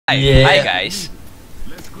Yeah. Hi guys.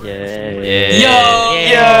 Yeah. Yo!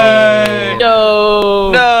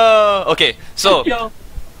 Yo! No. Okay. So. Yo!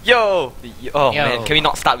 Yo. Oh Yo. man, can we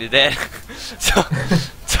not start with that?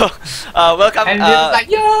 Welcome. And it's like,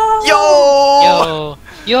 yo! Yo.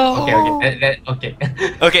 Yo. Okay.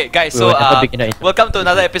 Okay, guys. So welcome to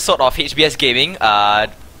another episode of HBS Gaming.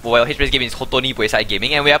 Well, HBS Gaming is Hontoni Buay Sai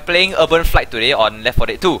Gaming, and we are playing Urban Flight today on Left 4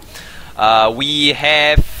 Dead 2. We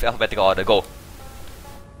have alphabetical order. Go.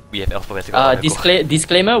 We have alphabetical order.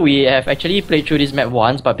 Disclaimer: we have actually played through this map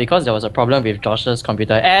once, but because there was a problem with Josh's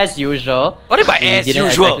computer, as usual. What do you mean by as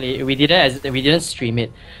usual? We didn't stream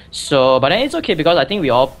it. So, but then it's okay because I think we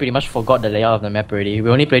all pretty much forgot the layout of the map already. We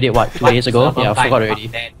only played it 2 days ago. Yeah, I forgot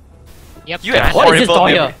already. Yep. You have What is this horrible door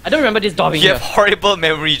memory. here? I don't remember this door being You here. have horrible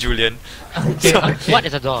memory, Julian. What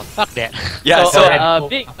is a door? Fuck that. Yeah. So,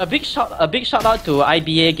 So a big shout out to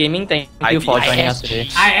HBSgaming. Thank you for joining us today.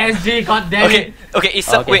 ISG, goddammit! okay.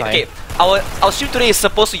 It's Okay, wait. fine. Okay. Our stream today is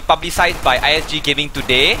supposed to be publicized by HBSgaming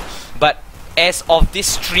today, but as of this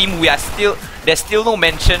stream, there's still no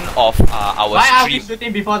mention of our Why are we stream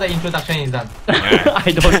shooting before the introduction is done?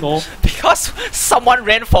 I don't know. because someone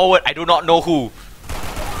ran forward. I do not know who.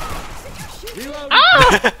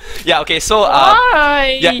 Yeah. Okay. So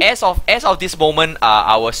Why? yeah. As of this moment,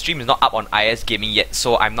 our stream is not up on HBSgaming yet,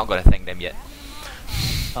 so I'm not gonna thank them yet.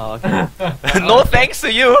 Oh, okay. No thanks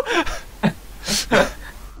to you.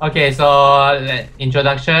 Okay, so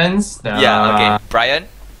introductions. Yeah. Okay. Brian.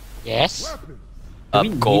 Yes. Do we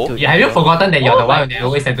need Go. to- Yeah, have you forgotten that you're the one that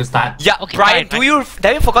always have to start? Yeah, Okay, Brian. fine,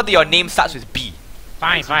 Have you forgot that your name starts with B?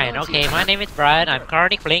 Fine. Okay, my name is Bryan. I'm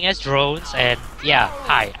currently playing as drones, and yeah,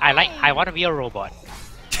 hi. I want to be a robot.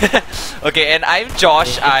 Okay, and I'm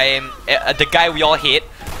Josh. I'm the guy we all hate.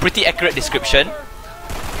 Pretty accurate description.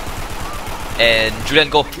 And Julian,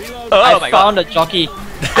 go. Oh I my found god. a jockey.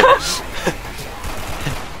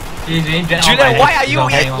 Julian,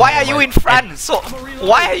 why are you in front? So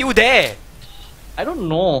why are you there? I don't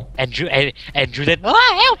know. And Julian.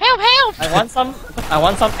 Help! I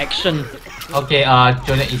want some action. Okay,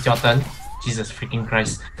 Julian, it's your turn. Jesus freaking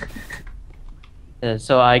Christ.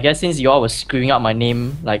 So I guess since you all were screwing up my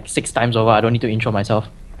name like 6 times over, I don't need to intro myself.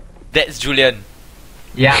 That's Julian.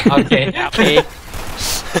 Yeah, okay. Okay.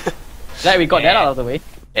 Glad we got that out of the way.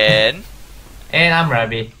 And And I'm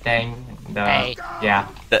Rabi. Thank the... Hey. Yeah.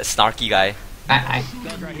 that snarky guy. I...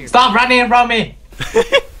 Stop running from me!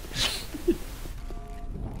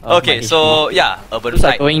 Okay, my so yeah, Urban looks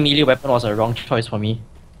like Flight. going melee weapon was a wrong choice for me.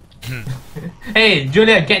 Hey,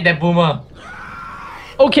 Julian, get that boomer.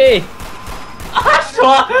 Okay.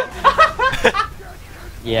 Sure.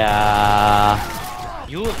 Yeah.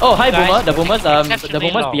 You. Oh, hi guys Boomer. The were boomers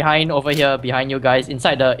exceptionally long. behind over here, behind you guys,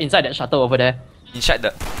 inside that shuttle over there. Inside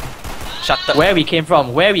the shutter. Where we came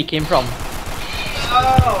from.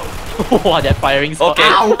 Oh. Wow, that firing spot. Okay,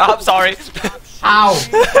 Ow. I'm sorry. How?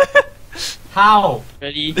 How?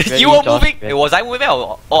 Really, You were Josh, moving. really. Was I moving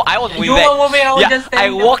or I was moving You back? were moving, I was Yeah, just I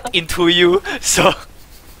standing there. walked into you, so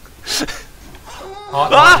Oh,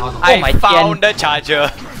 I my found the charger.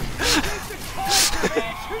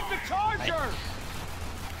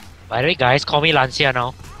 By the way, guys, call me Lancia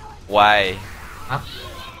now Why?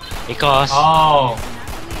 because Oh.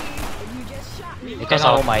 because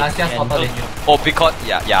Oh of my That's just God. hotter than you. Oh, because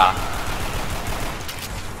yeah.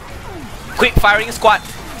 Quick firing squad.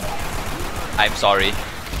 I'm sorry.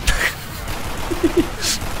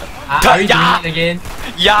 Are you Yeah. doing it again?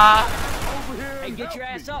 Yeah.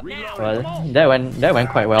 Well, that went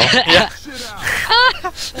quite well. Yeah.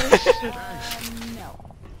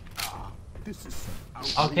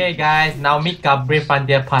 Okay, guys, now meet Gabriel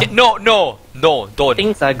Frontier Punt. No, don't.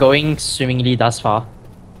 Things are going swimmingly thus far.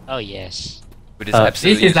 oh yes. It is This This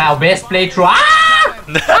absolutely. is our best playthrough. Ah!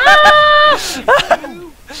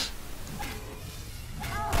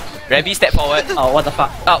 Rabi, step forward. Oh, what the fuck?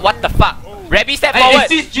 What the fuck? Rabi, step Hey, forward. is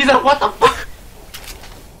this Jesus? What the fuck?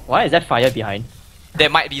 Why is that fire behind? There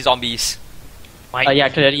might be zombies. Yeah,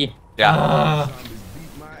 clearly. Yeah.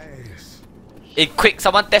 Hey, quick!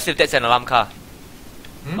 Someone test if that's an alarm car.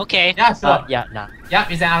 Okay. Yeah, sure. Yeah, nah.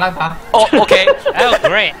 Yep, it's an alarm car. Oh, okay. Oh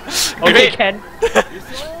great. Okay, Great. Ken.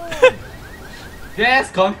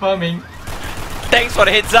 Yes, confirming. Thanks for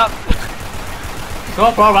the heads up.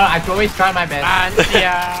 No problem, I always try my best.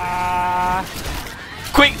 Lancia.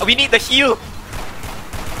 Quick, we need the heal.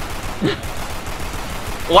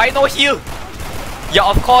 Why no heal? Yeah,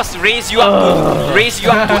 of course, raise you up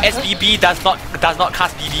to SBB does not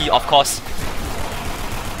cast BB, of course.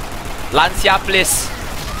 Lancia, please.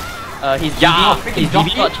 His Yeah.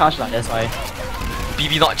 BB, not charged lah, that's why.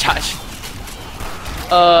 BB not charged.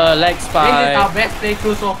 Leg This is spy. our best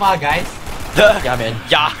playthrough so far, guys. Yeah, man.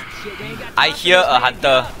 Yeah. I hear a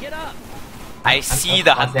hunter. I see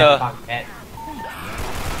the hunter.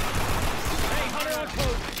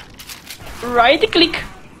 Right click.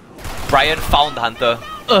 Bryan found the hunter.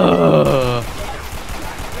 Uh,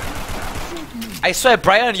 I swear,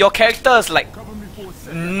 Bryan, your character is like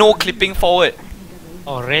no clipping forward.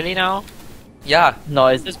 Oh, really now? Yeah. no,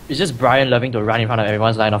 it's just Bryan loving to run in front of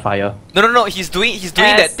everyone's line of fire. No. He's doing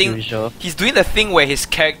that As thing. usual. He's doing the thing where his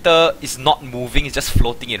character is not moving. He's just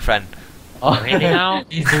floating in front. Oh, Really now?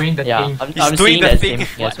 He's doing the yeah, thing. I'm He's doing seeing the that thing. same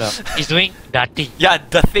thing as well. He's doing that thing. Yeah,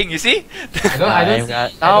 the thing. You see? I don't see- I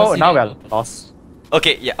don't see Now that. we're lost.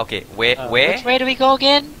 Okay. Yeah. Okay. Where? Which way do we go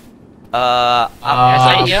again? Up.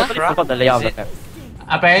 right here? I totally forgot the layout of the map.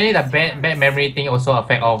 Apparently the bad memory thing also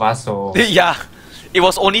affect all of us, so... Yeah. It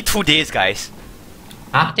was only 2 days, guys.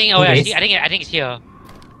 Huh? I think. 2 Oh, yeah, days? I think it's here.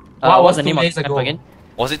 What What's was the 2 name of days the map ago? again?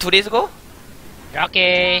 Was it 2 days ago?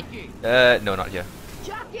 Okay. No, not here.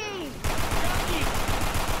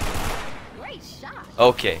 Great shot.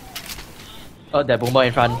 Okay. Oh, that boomer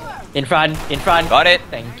in front. In front. Got it.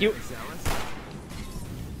 Thank you.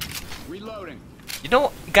 You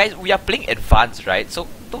know, guys, we are playing advanced, right? So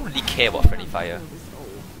don't really care about friendly fire.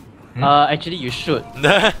 Actually, you should.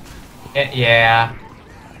 Yeah.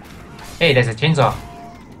 Hey, there's a chainsaw.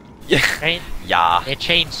 Yeah. Right? Yeah. A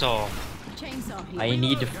chainsaw. Chainsaw here. I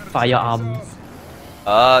need firearms.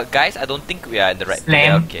 Guys, I don't think we are in the right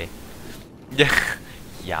Slam. Okay. Yeah.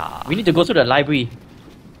 Yeah. We need to go to the library.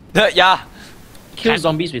 Yeah. Kill Can-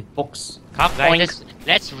 zombies with books. Come guys, Oink.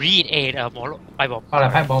 let's read a molo Bible. Oh, the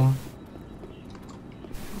pipe bomb.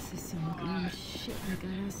 This is some green shit we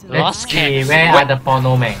got ourselves. Lost Let's see, cats. where What? are the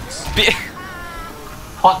porno mags? Bi-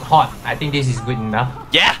 Hot. I think this is good enough.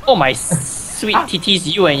 Yeah. Oh my sweet titties,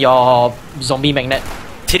 you and your zombie magnet.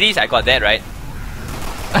 Titties, I got that right.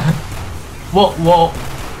 Whoa.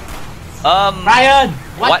 Bryan!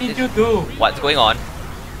 What did you do? What's going on?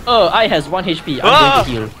 I has 1 HP. I'm Ah! going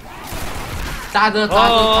to heal. Charger.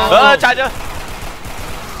 Charger.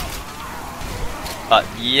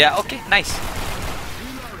 Yeah. Okay. Nice.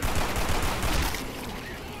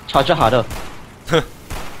 Charger harder.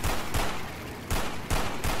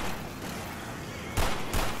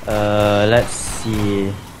 Let's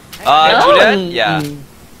see. Julian. Yeah.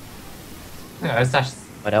 Such...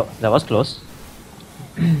 But that was close.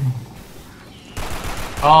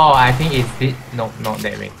 Oh, I think it's this. No, not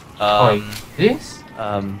that way. This?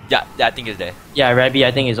 Yeah. I think it's there. Yeah, Rabi,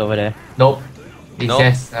 I think is over there. Nope. It's Nope.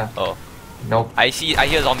 just... Oh. nope. I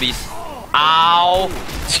hear zombies. Ow.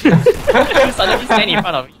 Suddenly stand in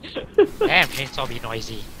front of me. Damn, chainsaw be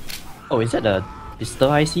noisy. Oh, is that the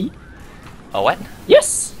pistol I see? What?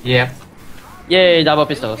 Yes! Yep. Yay, double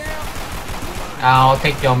pistols. I'll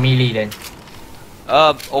take your melee then.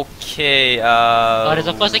 Okay. Oh, there's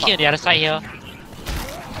a first aid kit on the other side here.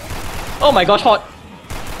 Oh my gosh, hot!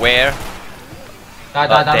 Where?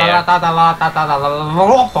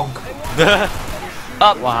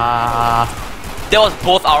 Wow. That was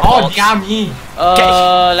both our Oh, faults. yummy!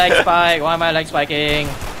 Leg spike. Why am I leg spiking?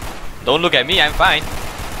 Don't look at me. I'm fine.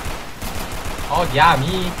 Oh,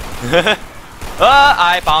 yummy!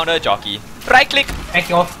 I found a jockey. Right click. Back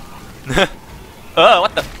your...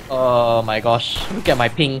 What the? Oh my gosh. Look at my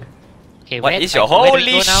ping. Okay, What where is your where do we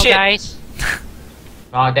holy go now, shit? guys?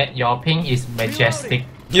 Oh, that your ping is majestic.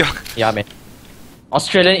 Yeah, man.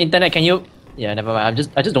 Australian internet, can you? Yeah, never mind.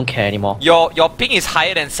 I just don't care anymore. Your ping is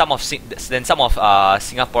higher than some of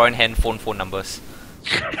Singaporean phone numbers.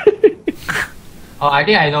 Oh, I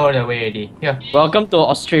think I know the way already. Here. Welcome to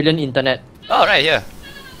Australian internet. Oh, right here.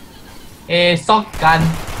 A shotgun.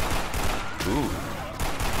 Ooh.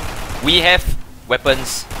 We have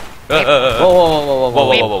weapons.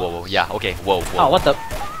 Whoa. Yeah. Okay. Whoa. Oh, what the?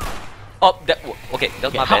 Oh, okay.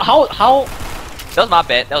 That was my bad. How? That was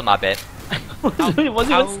my bad. was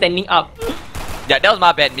even standing up? Yeah, that was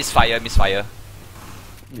my bad. Misfire.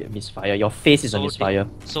 Yeah, misfire. Your face is a misfire.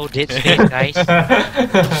 So dead space, guys.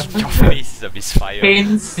 Your face is a misfire.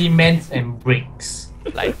 Paint, cement, and bricks.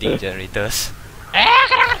 Lighting generators.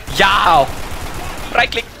 Ah, Yeah. Ow. Right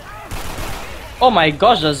click. Oh my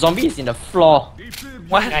gosh, the zombie is in the floor.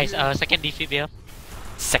 What? guys, second defib here.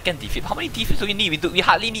 Second defib. How many defibs do we need? We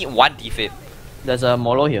hardly need 1 defib. There's a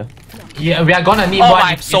molo here. Yeah, we are gonna need Oh, one.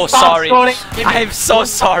 I'm so Stop sorry. scrolling. I'm so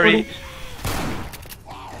sorry.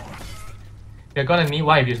 We're gonna need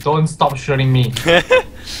one if you don't stop shooting me.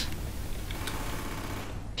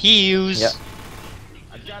 Fuse. Yeah.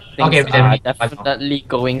 Okay, Things then are we- definitely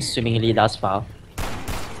going swimmingly thus far.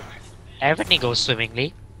 Everything goes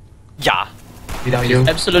swimmingly. Yeah. Without you.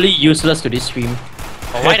 Absolutely useless to this stream.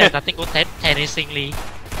 But why does nothing go tennisingly?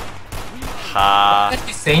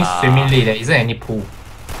 She's saying swimmingly, there isn't any pool.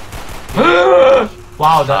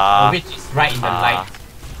 Wow, the witch is right in the light.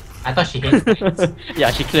 I thought she hates lights.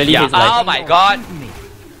 Yeah, she clearly hates Oh lights. my god.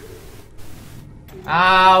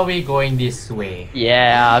 Are we going this way?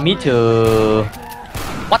 Yeah, me too.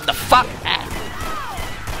 What the fuck?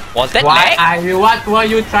 Was that Why lag? are you? What were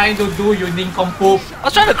you trying to do, you nincompoop? I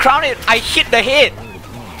was trying to crown it. I hit the head.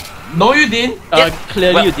 No, you didn't.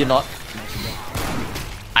 Clearly well- you did not.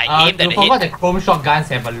 I aimed You at the forgot head. that chrome shotguns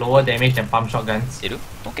have a lower damage than pump shotguns. They do?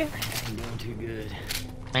 Okay.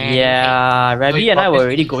 Man, Yeah, Rabi Wait, and I what were is-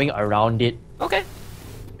 already going around it. Okay.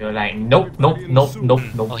 You're like, nope, nope, nope, nope,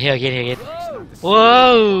 nope. Oh, here again, here again.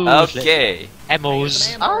 Whoa! Okay.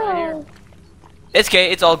 Emmos. It's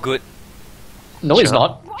okay. It's all good. No, it's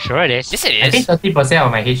not. Sure it is. Yes, it I think is. 30% of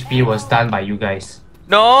my HP was done by you guys.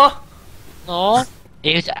 No. No.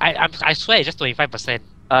 I swear it's just 25%.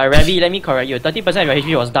 Rabi, let me correct you. 30% of your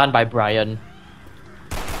HP was done by Bryan.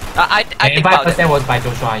 I take part of 5% that. was by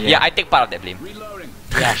Joshua. Yeah, I take part of that blame.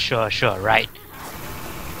 Yeah, sure, right.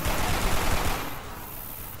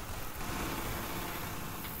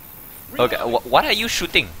 Okay. What are you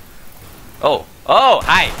shooting? Oh. Oh.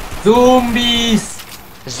 Hi. Zombies!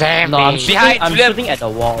 Zambi. No, I'm shooting, Behind, I'm Julian. shooting at the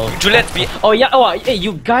wall. Julian, Oh yeah, oh hey,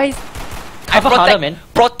 you guys cover harder, man.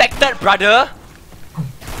 protected, brother.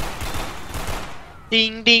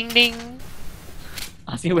 Ding, ding, ding.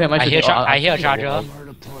 Asking where am I I hear, shooting? I hear a charger.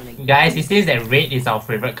 Guys, it says that red is our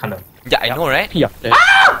favorite color. Yeah, I know, right? Yeah.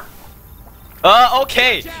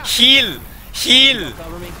 Okay. Heal. Heal.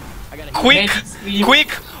 Quick. Scream. Quick.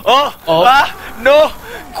 Oh. No.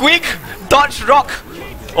 Quick. Dodge rock.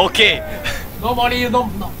 Okay. Nobody, you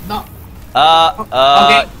don't, no.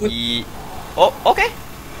 Okay. good. Oh, okay.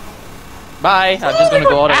 Bye. I'm just gonna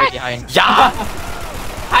go all the way behind. Yeah.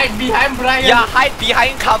 Hide behind Bryan! Yeah, hide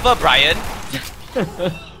behind cover, Bryan.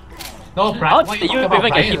 No, How Bryan, what did you you talking even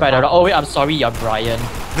about get hit by Bryan? the Oh wait, I'm sorry, you're Bryan.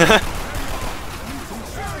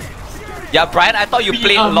 Yeah, Bryan, I thought you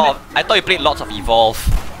played a lot. I thought you played lots of Evolve.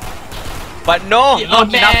 But no, Be a not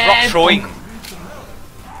enough rock man. throwing.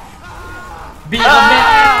 Be a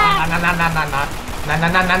man! Na.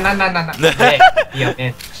 Yeah, be a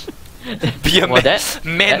man. Be a Well, man.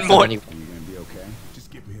 Man mode.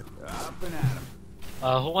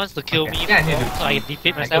 Who wants to kill me Yeah, I need to- so I can defeat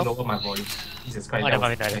I can myself? lower my volume. Jesus Christ. Oh, that never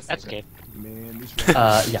was mind, nice. that's okay.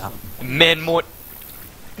 Yeah. Man mode.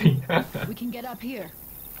 We can get up here.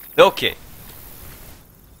 Okay.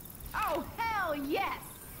 Oh, hell yes!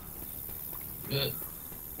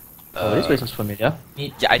 Oh, this place is familiar. Yeah,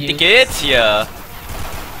 I think it's here.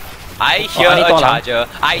 I hear I need a to charger.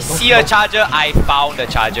 I see a charger. I found a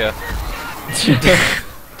charger.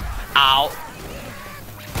 Ow.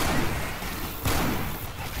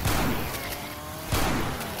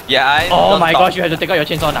 Yeah, I Oh don't my stop. gosh, you have to take out your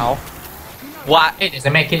chainsaw now. What? Hey, there's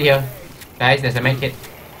a med kit here. Guys, there's a med kit.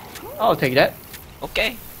 I'll take that.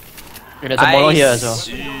 Okay. There's a model here as well.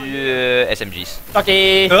 SMGs.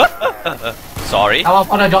 Okay. Sorry. How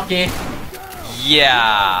about the jockey?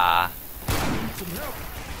 Yeah.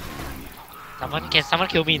 Can someone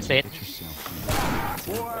kill me instead?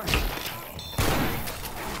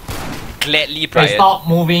 Gladly, Hey, Bryan. stop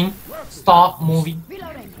moving. Stop moving.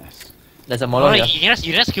 Reloading. There's a No, model you here.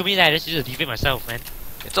 just kill me then I just use to defeat myself, man.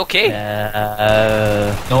 It's okay.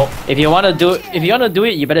 No. If you wanna do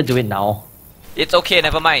it, you better do it now. It's okay.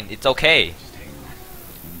 Never mind. It's okay.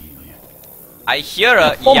 I hear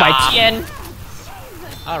a Oh yeah. my Tian!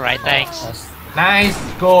 Alright, thanks. Nice.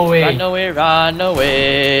 Go away. Run away, run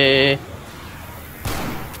away.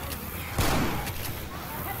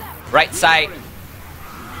 Right side.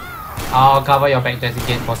 I'll cover your back just in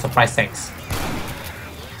case for surprise sex.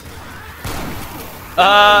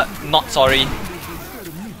 Not sorry.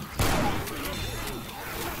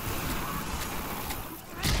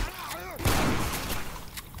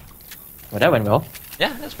 Well, that went well.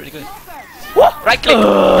 Yeah, that's pretty good. Whoa! Right click.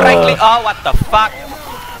 Right click. Oh, what the fuck?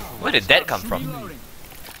 Where did that come from?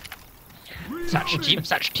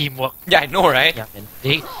 Such teamwork. Yeah, I know, right? Yeah, man.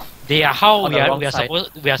 They are how On we the are wrong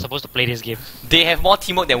side. supposed to play this game. They have more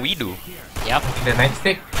teamwork than we do. Yep. The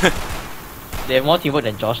nightstick. They have more teamwork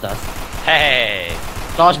than Josh does. Hey.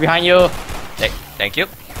 Josh, behind you. Thank you.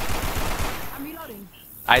 I'm reloading.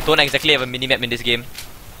 I don't exactly have a minimap in this game.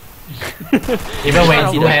 Even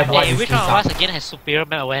when you have one Hey, which one of inside. us again has superior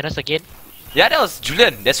map awareness again? Yeah, that was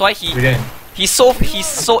Julian. That's why Brilliant. he's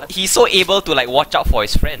so able to like watch out for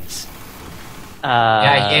his friends.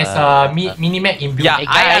 Yeah, he has a minimap inbuilt. Yeah, Hey,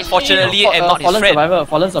 I guys. unfortunately am not his Fallen friend. survivor,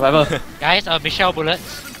 fallen survivor. Guys, Michelle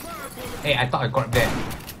bullets. Hey, I thought I got that.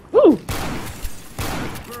 Woo!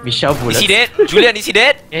 Michelle Is bullets. he dead? Julian, is he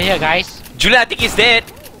dead? Yeah, guys. Julian, I think he's dead.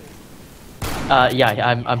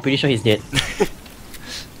 Yeah, I'm pretty sure he's dead.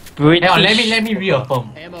 Hang on, let me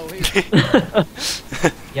reaffirm. I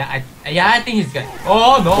think he's good.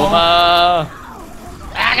 Oh no!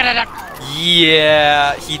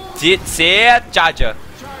 Yeah, he did say charger.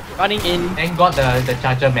 Running in. Thank God the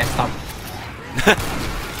charger messed up.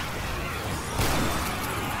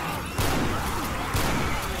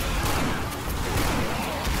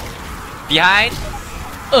 Behind.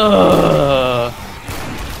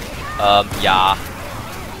 Yeah.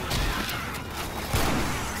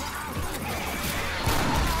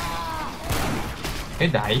 Can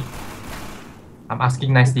you die? I'm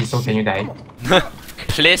asking nicely, so can you die?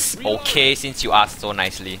 Please, okay, since you asked so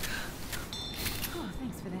nicely. Oh,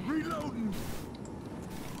 thanks for that.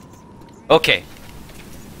 Okay.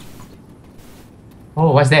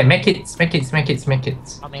 Oh, what's that? Make it.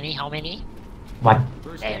 How many? One.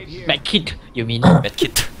 Damn. Med kit, you mean?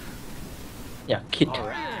 Medkit. Yeah, kit.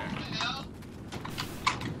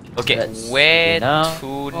 Okay, Let's where see now.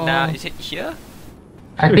 to now? Is it here?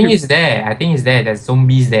 I think it's there. There's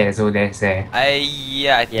zombies there, so there's there.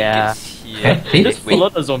 Yeah, I think Yeah. it's here. Just Wait. follow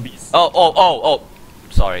the zombies. Oh.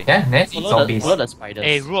 Sorry. Yeah, there's Follow zombies. the spiders.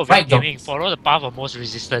 Hey, rule of Right, gaming, zombies. follow the path of most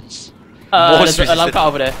resistance. Most There's an alarm resistant. car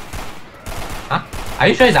over there. Huh? Are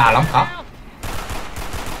you sure it's an alarm car?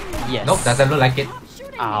 Yes. Nope, doesn't look like it.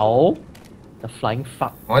 Ow. The flying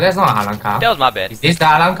fuck. Oh, that's not an alarm car. That was my bad. Is this the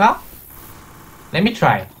alarm car? Let me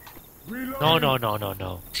try.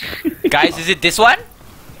 No. Guys, is it this one?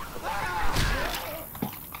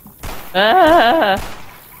 Ah.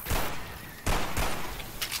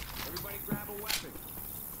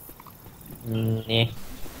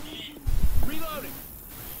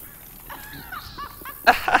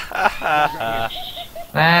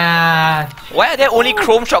 Nah. Why are there only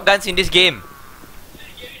chrome shotguns in this game?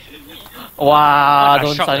 Wow, What a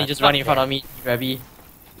don't shot, suddenly man. just run in front of me, Rabi.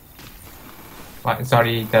 What?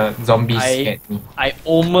 Sorry, the zombies scared me. I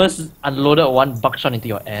almost unloaded one buckshot into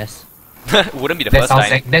your ass. Wouldn't be the That first sounds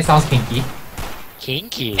time. that sounds kinky.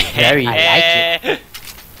 Kinky. Very. I like it.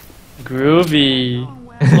 Groovy.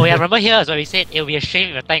 Oh yeah, remember here is what we said, it would be a shame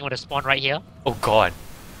if a tank would have spawned right here. Oh god.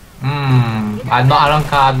 Not alarm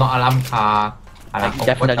car, not alarm car. Alarm car,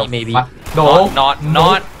 Definitely, what the maybe. fuck? No, Not.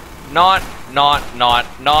 no. Oh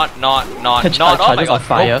my Charges on god.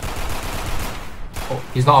 fire. Oh,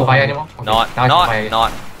 he's not on fire anymore. Okay, now he's on fire.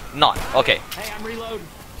 Not. Okay.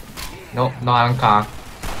 No, not alarm car.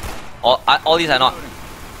 All these are not.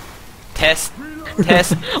 Test.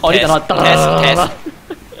 All these are not.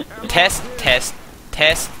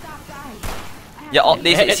 Test. Yeah, all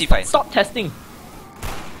these is fine. Stop testing.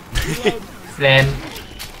 Slam.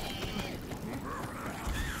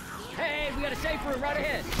 Hey, we got a safe room right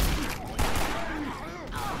ahead.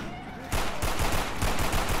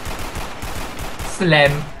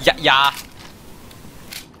 Slam. Yeah.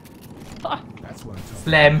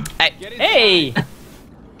 Slam. Hey!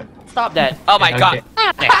 Stop that. Oh my Okay.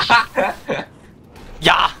 god.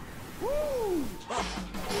 Yeah.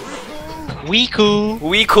 We cool.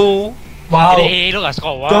 We cool. Wow. Hey, look, I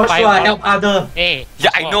scored 1 Joshua 5. help other. Hey, Yeah,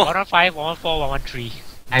 I know. 115, 114, 113.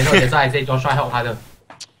 I know, that's why I say Joshua help harder.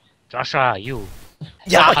 Joshua, you.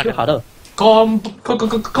 Yeah, kill harder. Combo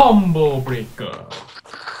breaker.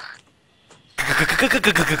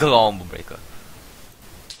 Combo breaker.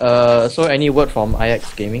 So any word from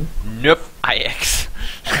HBSgaming? Nope. IX.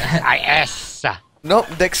 IS. Nope,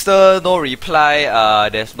 Dexter, no reply.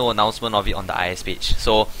 There's no announcement of it on the IS page.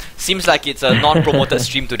 So, seems like it's a non-promoted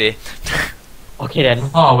stream today. Okay then.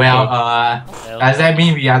 Oh well, does that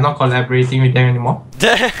mean we are not collaborating with them anymore?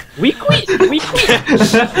 We quit! We quit!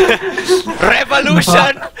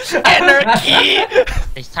 Revolution! Anarchy!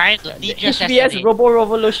 It's time to ninja HBS assassinate. Robo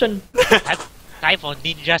Revolution. Time for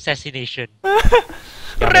ninja assassination.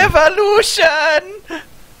 Revolution!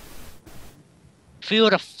 Feel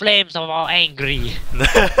the flames of our angry.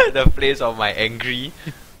 The place of my angry.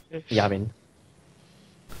 Yeah, I mean,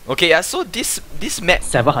 Okay, yeah, so this map,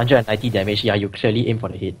 790 damage. Yeah, you clearly aim for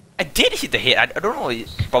the head. I did hit the head. I don't know,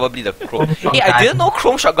 it's probably the chrome. Chrome Hey, I shotgun. didn't know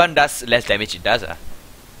chrome shotgun does less damage. It does,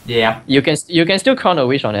 Yeah. You can still count a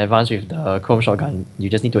wish on advance with the chrome I You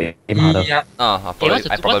just need to aim harder. Yeah. I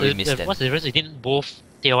probably missed that. What's the difference between both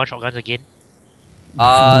tier 1 shotguns again?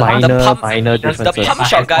 Minor the differences. pump Has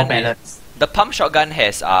shotgun, more pellets. the pump shotgun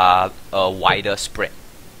has a wider spread,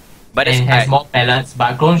 but it's And has more pellets,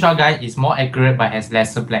 but clone shotgun is more accurate but has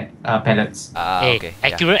lesser pellets. Hey, okay.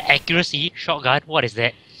 Yeah. accuracy, shotgun, what is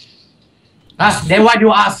that? Then why do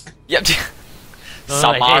you ask? Yep. No,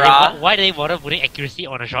 Samara. why do they bother putting accuracy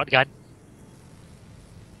on a shotgun?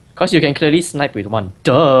 Because you can clearly snipe with one.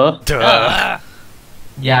 Duh. Duh.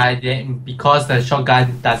 Yeah, because the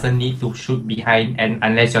shotgun doesn't need to shoot behind and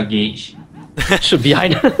unless you're gauged. Should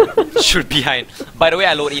behind. Shoot behind. By the way,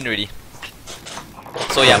 I load in already.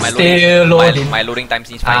 So yeah, my loading time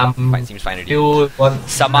seems fine. Seems fine already.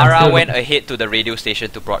 Samara went ahead to the radio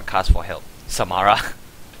station to broadcast for help. Samira.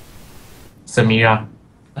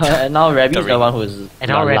 And now Rabi's the one who's. And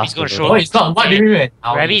now Rabi's gonna show. Oh, it's not. What do you mean?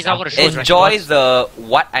 Rabi's not gonna show. Enjoy the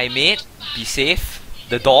what I made. Be safe.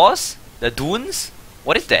 The doors. The dunes.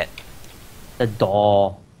 What is that? The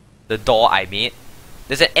door. The door I made.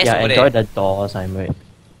 There's an S Yeah, over enjoy there. the doors I made.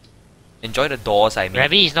 Enjoy the doors I made.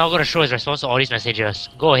 Rabi is now gonna show his response to all these messages.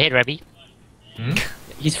 Go ahead, Rabi. Hmm?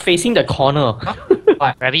 He's facing the corner.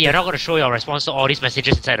 Rabi, you're not gonna show your response to all these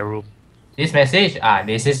messages inside the room. This message?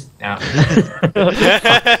 This is.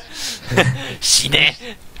 Shine.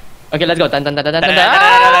 Okay, let's go. Dun, dun, dun, dun, dun, dun, dun.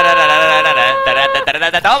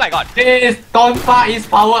 Oh my god. This Tonfa is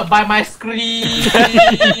powered by my screen.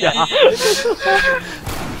 Yeah.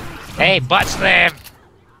 Hey, butt slam!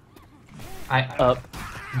 Did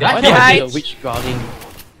I I hear hear a the witch growling.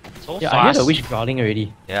 So Yeah, I hear fast. the witch growling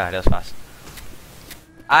already. Yeah, that was fast.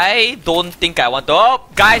 I don't think I want to. Oh,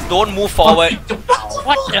 guys, don't move forward.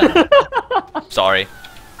 What the? Sorry.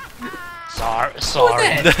 Sorry.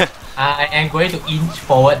 I am going to inch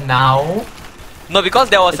forward now. No, because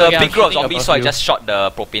there was It's a okay, big I'm group of shooting zombies, above so I you. just shot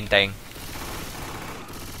the propane tank.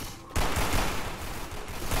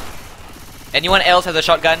 Anyone else has a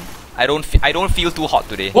shotgun? I don't feel too hot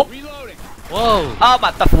today. Whoa. Whoa. Oh,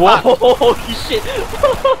 what the fuck? Whoa, holy shit!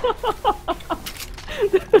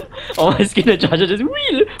 Oh my skin, the charger just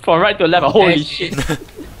wheel from right to left. Holy shit!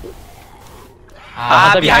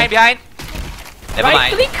 Behind. Never Right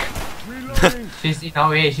mind. click. She's in our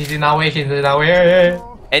way.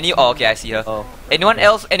 Oh, okay, I see her. Oh, Anyone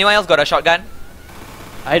else got a shotgun?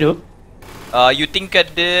 I do. You think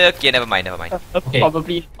okay, never mind. Okay.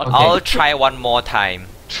 Probably. Not. Okay. I'll try one more time.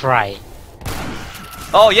 Try.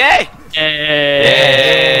 Oh, yay! Yay!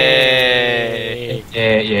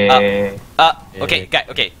 Yeah. Okay,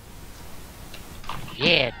 okay.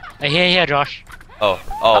 Yeah. Here, Josh. Oh,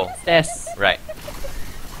 Yes. right.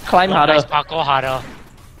 Climb harder. Nice parkour harder.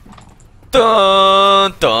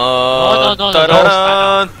 Dun, dun, No,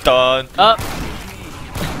 dun, dun.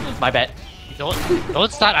 My bad.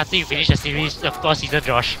 Don't start until you finish the series, of course, season,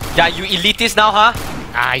 Josh. Yeah, you elitist now, huh?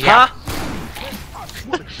 Yeah. Huh?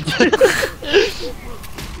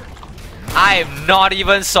 I am not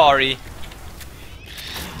even sorry.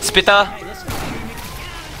 Spitter.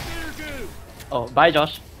 Oh, bye,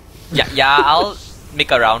 Josh. Yeah, I'll make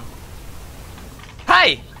a round.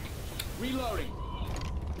 Hi.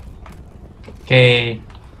 Okay.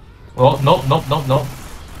 Oh, no.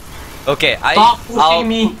 Okay, Stop pushing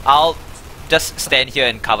me. I'll just stand here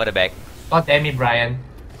and cover the back. God damn it, Bryan.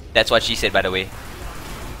 That's what she said, by the way.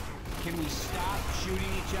 Can we stop shooting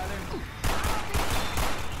each other?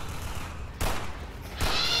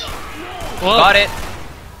 Whoa. Got it.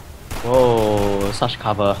 Whoa, such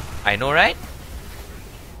cover. I know, right?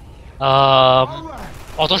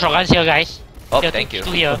 Auto shotguns here, guys. Oh, Here, thank you.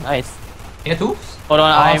 two here. Nice. Here too? Hold on,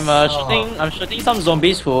 Awesome. I'm shooting some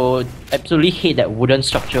zombies who absolutely hate that wooden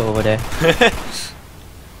structure over there.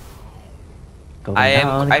 Going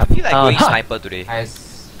down, I feel like down. going Ha! sniper today. I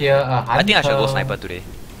hear a hunter. I think I should go sniper today.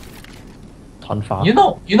 Tonfa. You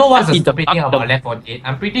know what's the Eat the stupid thing bug, about Left 4 Dead?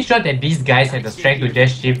 I'm pretty sure that these guys have the strength to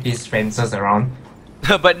just shift these fences around.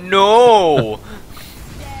 But no!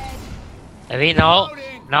 I mean, now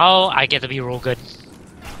I get to be Rogan.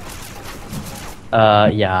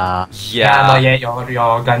 Yeah. No,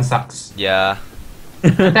 your gun sucks. Yeah.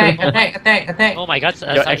 Attack. Oh my god,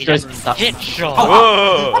 Your extras suck. headshot.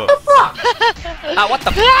 Whoa! What the fuck? What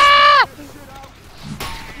the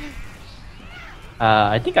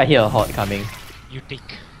I think I hear a horde coming. You think?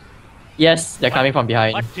 Yes, they're coming from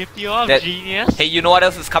behind. What 50 of That- genius? Hey, you know what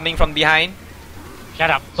else is coming from behind? Shut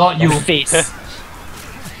up. Not Your you. face.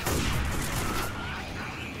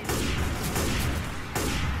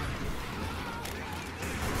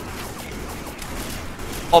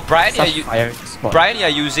 Oh, Bryan, Such you fire spot. Bryan, you're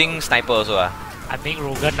using sniper also, ah? I'm being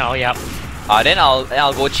Rogan now, yep. Then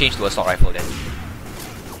I'll go change to a assault rifle then.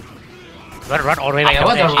 You wanna run all the way back Yeah,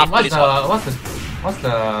 down there? what's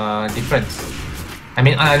the difference? I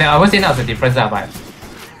mean, I won't say that's the difference, but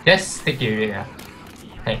just take it, yeah.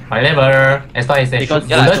 Hey, whatever. As long as they Because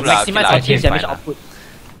shoot Yeah, bullets true lah, maximize okay lah, your team's okay, damage fine lah. output.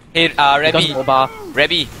 Hey, Because Rabi, mobile.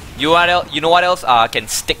 Rabi, you know what else can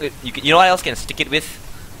stick with? You know what else can stick it with?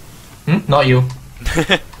 Not you.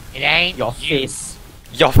 It ain't Your you. face.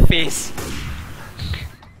 Your face.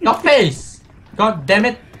 Your face! God damn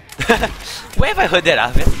it! Where have I heard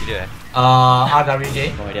that? Best video.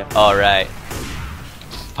 RWJ. No idea. Alright.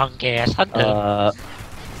 punk ass hunter.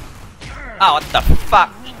 Ah, what the fuck?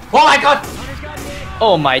 Oh my god!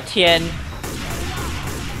 Oh my tian.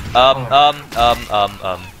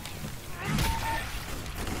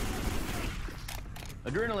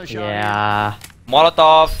 Adrenaline shot. Yeah.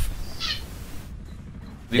 Molotov.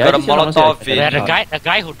 We Yeah, got a I just wanna say, Molotov like, in. yeah, The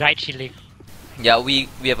guy who died chilling. Yeah, we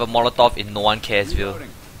have a Molotov in No One Caresville.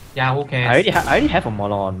 Yeah, who I cares? already have a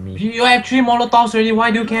Molo on me. You have 3 Molotovs already, why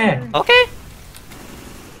do you care? Okay.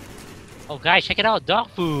 Oh guys, check it out, dog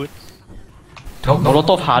food. No, no,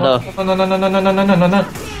 Molotov harder. No.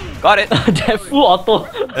 Got it. That full auto.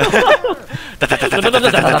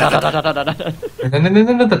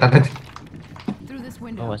 Through this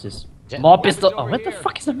window. Oh, what's this? More pistol. Oh, what the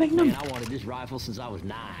fuck is a Magnum? Man, I wanted this rifle since I was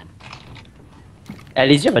 9. At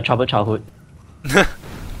least you have a troubled childhood.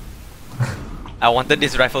 I wanted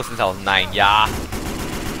this rifle since I was 9. Yeah.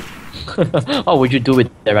 What would you do with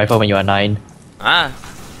the rifle when you were 9? Ah.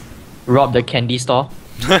 Rob the candy store?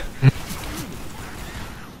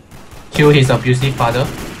 Kill his abusive father.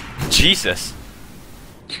 Jesus.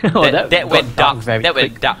 Oh, that got went dark. very That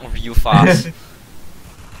went quick. dark real fast.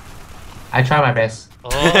 I try my best. Oh,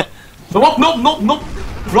 Nope.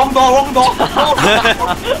 Wrong door. No.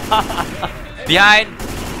 Behind.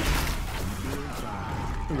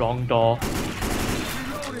 Wrong door.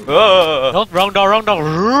 Oh. nope, wrong door.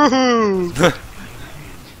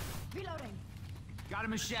 Got a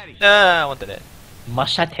machete. I wanted that.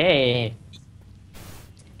 Machete.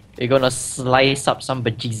 You're gonna slice up some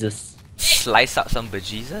bejesus. Slice up some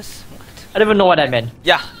bejesus? I don't even know what that meant.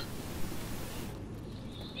 Yeah.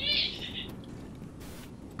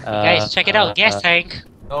 Guys, check it out, gas tank.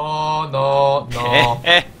 No.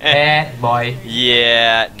 Boy.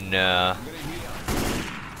 Yeah, no.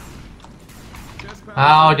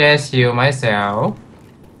 I'll just heal myself.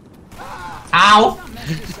 Ow!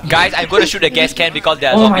 Guys, I'm gonna shoot the gas can because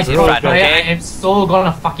there are Oh my zombies in god, front, Bryan, I okay? am so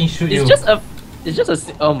gonna fucking shoot you. It's just a.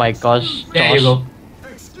 Oh my gosh. There you Josh. go.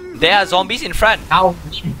 There are zombies in front. Ow!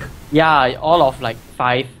 Yeah, all of like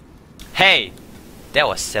 5. Hey, that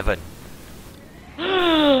was 7.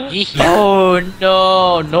 Oh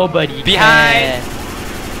no, nobody. Behind.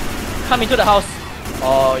 can. Come into the house.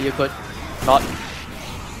 Or you could not.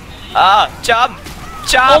 Ah, jump!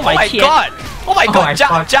 Oh Oh my my shit. god! Oh my god,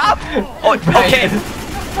 God. jump! Oh, okay. Bryan.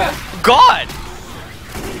 God!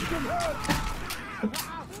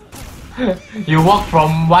 You walk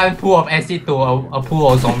from one pool of acid to a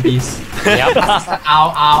pool of zombies. Yep.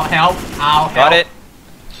 Ow, help. Got it?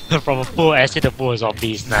 From a pool acid to pool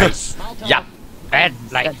zombies. Nice. Yup. That's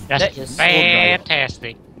That is so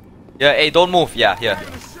fantastic. Yeah, hey, don't move. Yeah, here.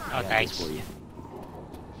 Oh, thanks.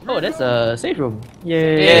 Oh, that's a safe room.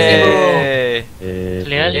 Yay. Yay!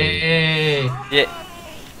 Clearly, Yay! Yeah.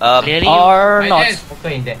 clearly. Or I not. just smoker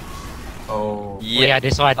in there. Oh. Yeah,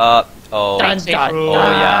 this one. Oh. Dun, Safe dun, room. Oh,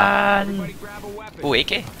 yeah. dun. Grab a weapon. Oh,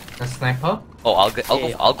 AK? The sniper? Oh,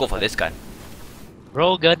 I'll go for this gun.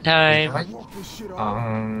 Roll gun time.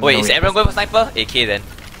 Wait, no, is everyone going for sniper? AK then.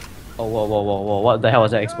 Oh, whoa. What the hell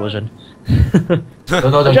was that explosion? No,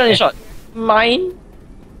 Johnny shot. Mine.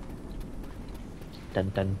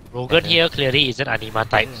 Dun. Roll gun here clearly isn't anima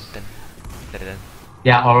type.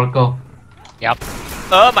 Yeah, Oracle. Yep.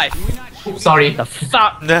 Oh my. Oops, sorry. The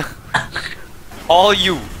fuck? All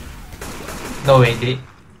you. No, wait,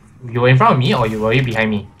 you were in front of me or were you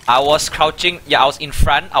behind me? I was crouching. Yeah, I was in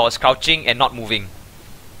front. I was crouching and not moving.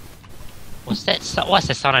 What's that? What's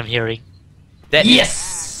the sound I'm hearing? That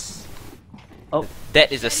Yes!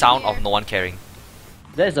 that is the sound of no one caring.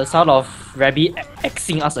 That is the sound of Rabi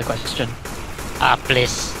asking us a question. Ah,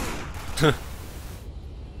 please.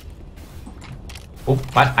 Oh,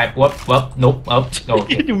 but nope, no.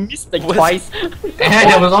 Okay. You missed like twice.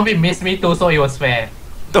 There was zombie missed me too, so it was fair.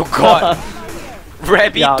 Oh god.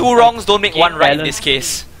 Rabi, Yeah, 2 wrongs don't make game 1 right in balance. this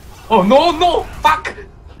case. Oh no, fuck!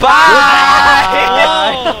 Bye!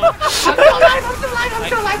 I'm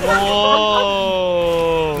still alive!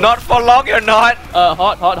 Oh. Not for long, you're not.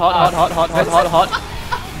 Hot.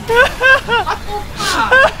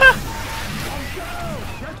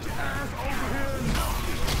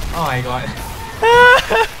 Oh my god.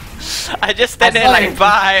 I just stand I there saw like it.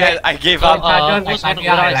 bye. I gave up. Who's gonna go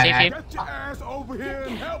down and save him? Get your ass over here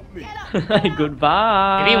and help me.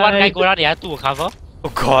 Goodbye. Maybe one guy go down, the other two will cover. Oh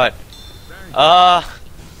god.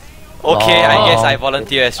 Okay, I guess I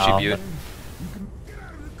volunteer as tribute.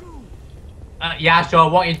 Yeah, sure,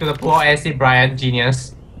 walk into the pool of acid, Bryan,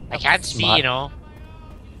 genius. I can't see, Smart. you know.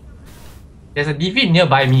 There's a defeat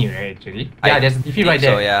nearby me, right, actually? Yeah, there's a defeat right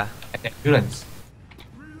there. So yeah. At the ambulance.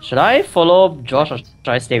 Should I follow Josh or should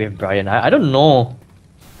I stay with Bryan? I don't know.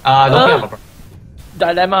 Don't care about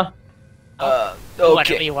Dilemma.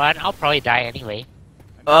 Whatever Okay. you want, I'll probably die anyway.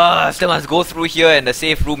 Still must go through here and the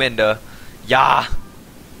safe room and the... Yeah.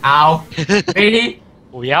 Ow. Really?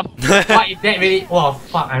 Yep. What is that really? Oh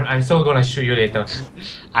fuck, I'm so gonna shoot you later.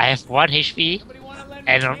 I have 1 HP,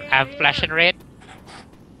 and I'm flashing red.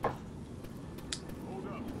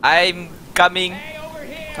 I'm coming.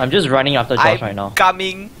 I'm just running after Josh right now.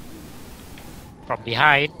 Coming. From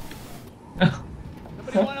behind.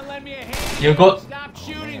 Somebody wanna lend me a hand? You go. Stop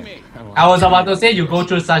shooting me. I was about to say you go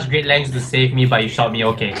through such great lengths to save me, but you shot me.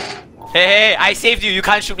 Okay. Hey, I saved you. You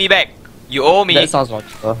can't shoot me back. You owe me. That sounds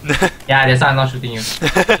logical. Yeah, that's why I'm not shooting you.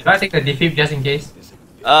 Should I take the defib just in case?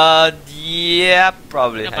 Yeah,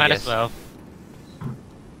 probably. I Might guess. as well.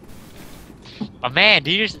 But man,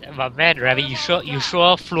 Rabi, you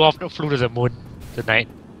sure flew to the moon tonight.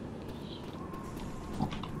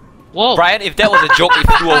 Whoa! Bryan, if that was a joke, it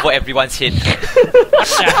flew over everyone's head. What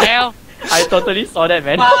the hell? I totally saw that,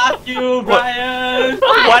 man. Fuck you, Bryan!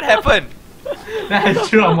 What happened? I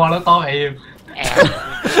threw a Molotov at him.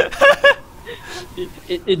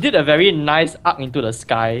 It did a very nice arc into the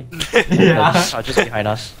sky. Yeah. Just behind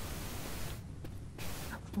us.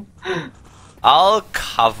 I'll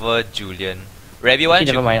cover Julian. Rabi, why don't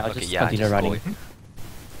Okay, you... never mind, I'll Okay, just yeah, continue just go running. away.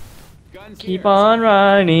 Guns Keep here. on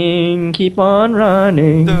running, keep on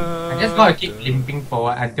running. I just gotta keep limping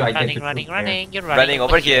forward until I get to Running, you're Running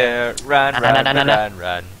over here. Run, Na, run, na, na, na, na. run,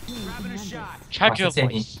 run. Grabbing a shot. Charge your What's he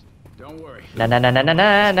saying? voice. Don't worry. Na na na na na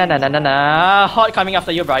na na na na na na. Hot coming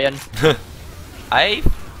after you, Bryan. I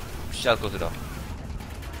shall close the door.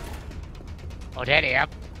 Oh, that app.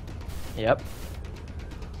 Yep.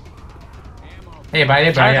 Hey,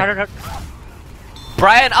 Bryan, Bryan.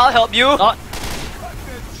 Bryan, I'll help you. Not.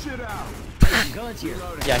 Shit out. Guns here.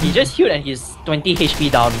 Yeah, he just healed and he's 20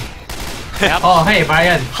 HP down. Oh, hey,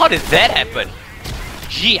 Bryan. How did that happen?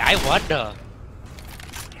 Gee, I wonder.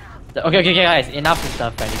 Okay, guys, enough with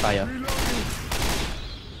the friendly fire.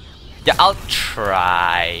 Yeah, I'll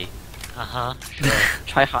try. Sure.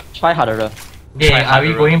 Try harder. Okay, are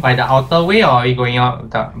we going by the outer way or are we going out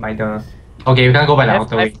by the... Okay, we can't go by the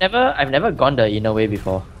outer way. I've never gone the inner way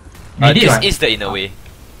before. We did This what? is the inner way.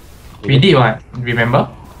 We did what? Remember?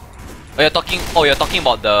 Oh, you're talking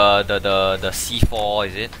about the C4,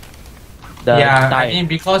 is it? The Yeah, die. I mean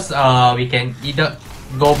because we can either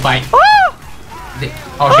go by...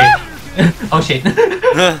 Oh shit. Oh shit.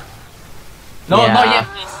 No, Yeah. not yet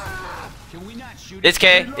please. Can we not shoot? It's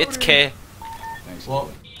K. It's K. Whoa.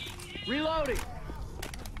 Reloading.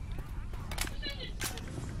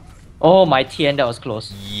 Oh my TN, that was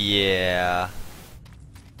close. Yeah.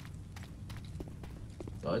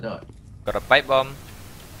 Got a pipe bomb.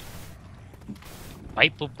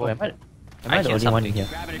 Pipe boom Oh, boom. am I I the hear only one in something. here?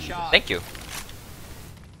 Grabbing a shot. Thank you.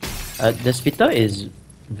 The spitter is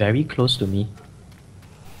very close to me.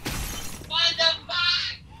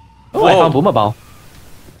 Oh, I Whoa. found Boomer Bow.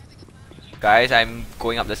 Guys, I'm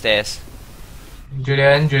going up the stairs.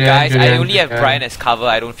 Julian, Guys, Julian, I only have Julian. Bryan as cover.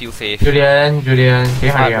 I don't feel safe. Julian, can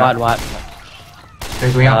you hurry up? What?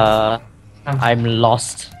 We're going up. I'm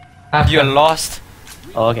lost. You're lost.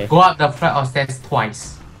 Oh, okay. Go up the flight of stairs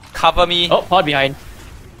twice. Cover me. Oh, pod behind.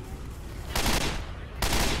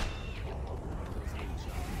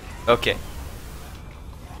 Okay.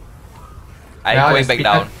 I'm Yeah, going the back speaker-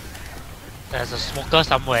 down. There's a smoker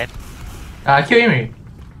somewhere. Kill him.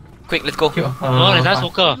 Quick, let's go. Kill. No, there's not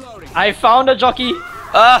smoker. I found a jockey.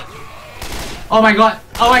 Ah! Oh my god.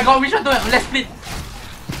 Oh my god, which one do I... Let's split.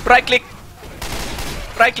 Right click.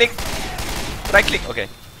 Right click. Right click. Okay.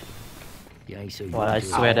 Well, I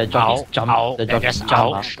swear the jockeys jump. ow, The that jockeys just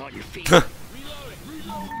jump. ouch.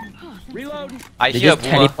 Reloading. I They hear a just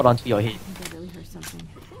boomer. teleport onto your head. I think I really heard something.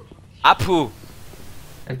 Apu.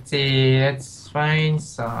 Let's see, let's find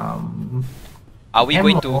some... Are we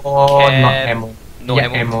going to Oh, not camp? ammo. No Yeah,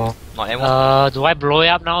 ammo. ammo. Not ammo. Do I blow it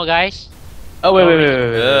up now, guys? Oh, wait.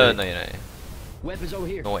 No, you're not. Weapons over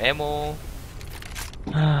here. No ammo.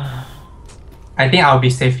 I think I'll be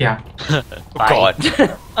safe here. God.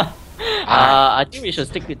 I think we should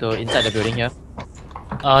stick it to inside the building here.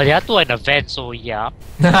 There are two in the vent, so yeah.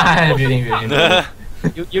 building.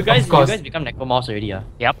 You guys Of course. become necromorphs already, yeah?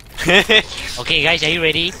 Yep. Okay, guys, are you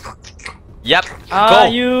ready? Yep. Are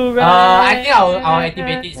Go. you ready? I think I'll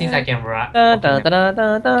activate it since I can run.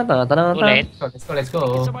 Too late. Let's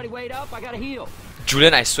go. Somebody wait up. I gotta heal.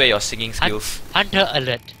 Julian, I swear your singing skills. Hunter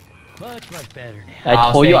alert. Much better now.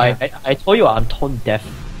 I told you, I'll I told you I'm tone deaf.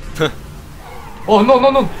 Oh no.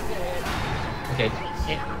 Okay.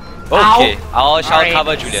 Okay, I shall Alright.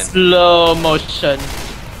 cover Julian. Slow motion.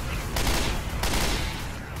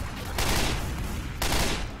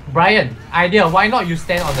 Bryan, idea, why not you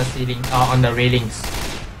stand on the ceiling, on the railings?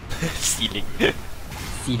 Ceiling.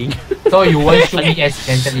 ceiling. So you won't shoot me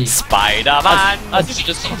accidentally. Spider-Man! I think you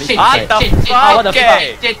just commit Shit, What suicide. the shit, shit, fuck? what the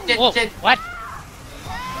Okay. Whoa, what?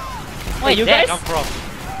 Wait, you Where did guys? that come from?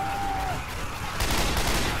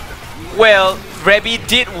 Well, Rabi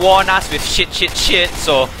did warn us with shit,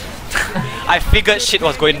 so I figured shit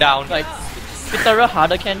was going down. Like, Spitter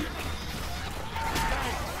harder can.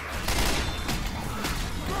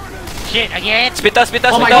 Shit, again? Spitter!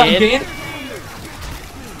 Oh my god, again?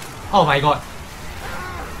 Oh my god.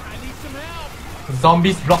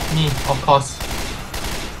 Zombies blocked me, of course.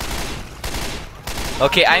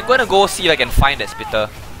 Okay, I'm gonna go see if I can find that Spitter.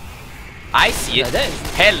 I see it. That is,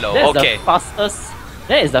 Hello, that is okay. the fastest.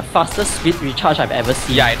 That is the fastest speed recharge I've ever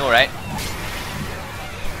seen. Yeah, I know, right?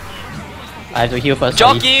 I have to heal first.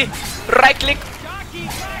 buddy. Jockey! Right click!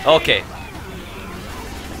 Okay.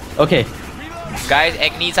 Okay. Guys,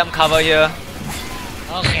 Egg needs some cover here.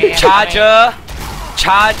 Okay. Charger!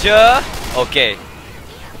 Charger! Okay.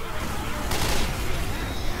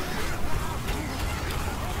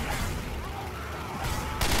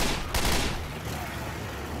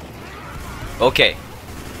 Okay.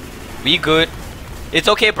 We good. It's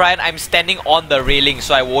okay, Bryan. I'm standing on the railing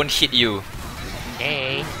so I won't hit you.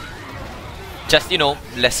 Okay. Just, you know,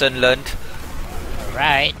 lesson learned.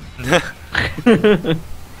 Alright.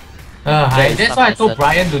 That's what I told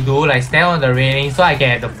Bryan to do, like stand on the railing so I can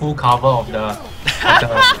have the full cover of the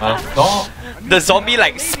door. The zombie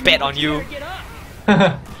like spat on you.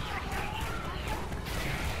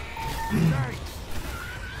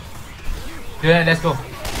 Yeah, let's go.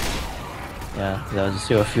 Yeah, there's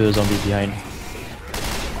still a few zombies behind.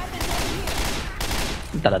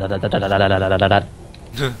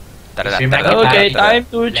 Okay, time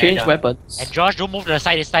to change weapons. And Josh, don't move to the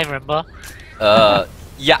side this time, remember?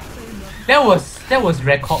 Yeah. That was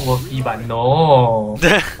record worthy, but no.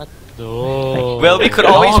 No. Well, we could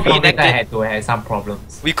always I reenact it. had to have some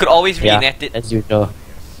problems. We could always Yeah, reenact it. as usual.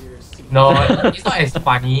 No, it's not as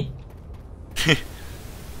funny.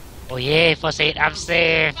 Oh yeah, first aid, I'm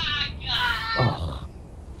safe. Oh.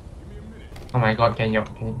 Oh my god, can your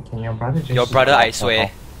brother just Your brother, I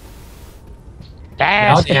swear.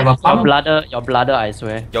 Now That's they have a pump. Your bladder, I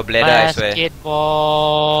swear. Your bladder, I swear.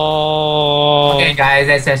 basketball. Okay guys,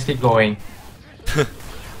 let's just keep going.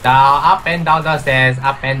 Down, up and down the stairs,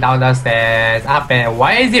 up and down the stairs, up and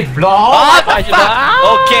why is it blocked? What the fuck?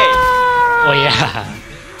 Okay. Oh yeah.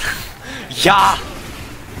 Yeah.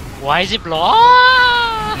 Why is it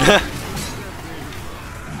blocked?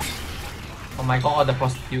 Oh my god, all the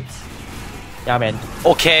prostitutes. Yeah, man.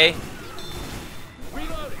 Okay.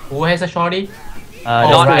 Who has a shorty?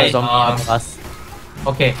 Not right, zombie among us.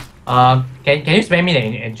 Okay. Can you spare me the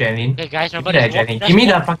adrenaline? Okay guys, Give remember me the adrenaline. Give me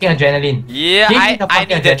the fucking adrenaline. Yeah, Give me I fucking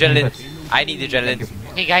need the adrenaline. first. I need the adrenaline.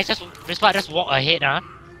 Okay guys, just walk ahead, huh?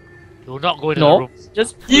 Do not go into the No, room.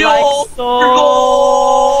 just Yo, like so.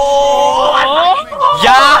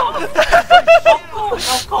 Yeah.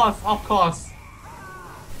 Of course.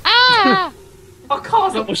 Ah! Of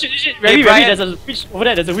course. Oh shit! Rabi, Bryan. there's a witch over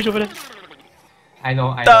there. There's a witch over there. I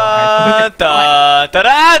know. Da, da, da,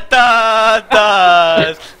 da, da,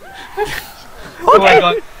 da. Oh my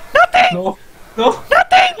god. Nothing. No.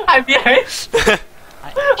 Nothing. I'm behind.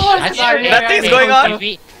 I'm sorry. Nothing's going on.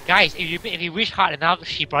 Guys, if you wish hard enough,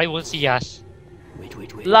 she probably won't see us.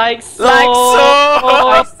 Like so.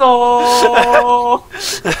 Like so.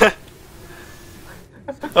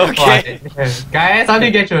 Okay. Guys, how do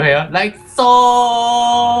you get through here? Like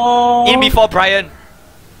so. In before Bryan.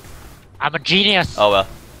 I'm a genius. Oh well.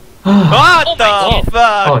 What Oh the my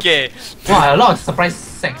fuck? Oh. Okay. Wow, a lot of surprise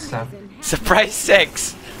sex. Surprise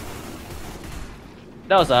sex.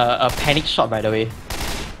 That was a panic shot, by the way.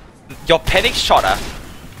 Your panic shot,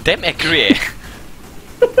 damn accurate.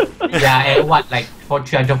 Yeah, at what, like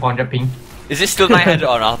 300, 400 ping? Is it still 900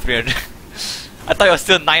 or now 300? I thought it was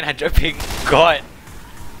still 900 ping. God.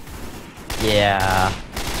 Yeah.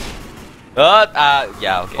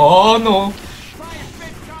 Yeah, okay. Oh no.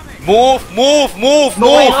 Move! No, Move!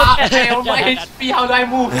 I have 1 HP, how do I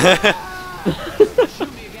move?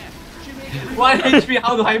 1 HP,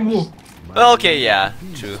 how do I move? Okay, yeah,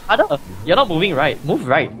 true. Ada, you're not moving right. Move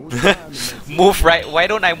right. Move right. Why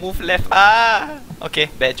don't I move left? Okay,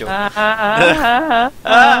 bad joke. I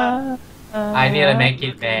need to make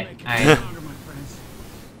it back. I'm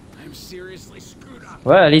seriously screwed up.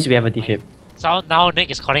 Well, at least we have a defib. So now Nick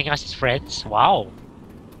is calling us his friends. Wow.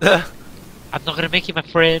 I'm not gonna make him my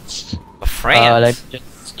friends. A friend. Let me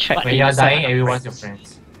just check. When you're dying, everyone's your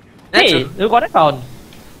friends. Hey, look what I found.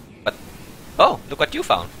 Oh, look what you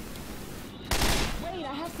found. Wait,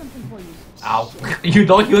 I have something for you. Ow. You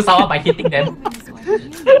don't heal someone by hitting them.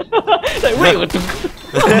 Like, wait, what the?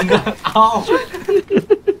 Ow.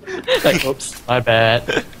 Like, oops, my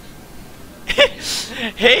bad.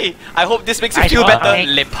 Hey, I hope this makes you feel better.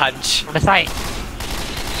 Lip punch. On the side.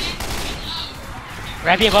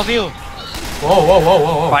 Rabi above you.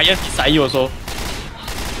 Whoa. Bryan beside you also.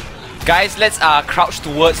 Guys, let's crouch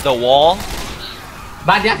towards the wall.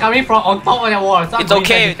 But they're coming from on top of the wall. So It's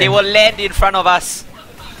okay, they will land in front of us.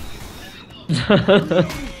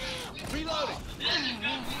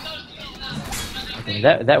 Okay,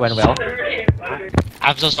 that went well.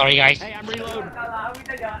 I'm so sorry, guys. Hey, I'm reloading.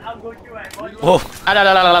 Whoa.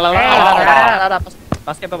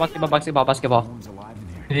 Basketball.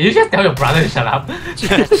 Did you just tell your brother to shut up?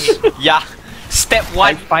 Yeah. Step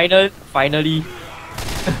one. Finally.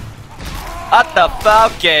 What the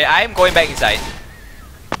fuck? Okay, I'm going back inside.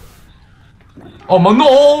 Oh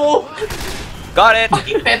no! Got it.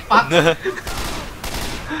 Fucking fat fuck.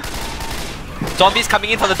 Zombies coming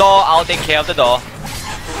in from the door. I'll take care of the door.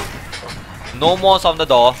 No more from the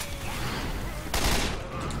door.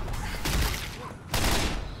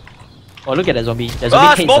 Oh, look at that zombie. That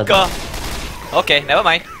zombie hates smoker! Okay, never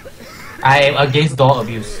mind. I am against door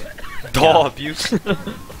abuse. Door abuse.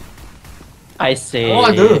 I say.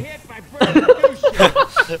 Oh, dude.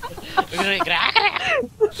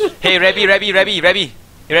 Hey, Rabi.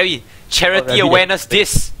 Charity awareness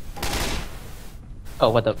this. Oh,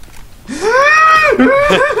 what the?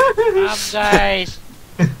 Guys.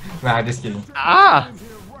 Nah, just kidding. Ah!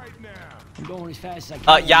 I'm going as fast as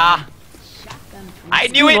I can. Yeah. I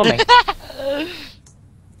knew it!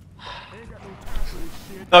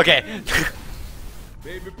 Okay.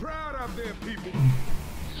 Baby, proud out there, people.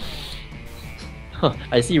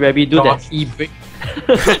 I see Rabi do that e-break.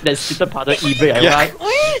 That stupid part of e-break. Yeah.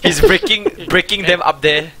 He's breaking them up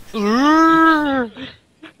there.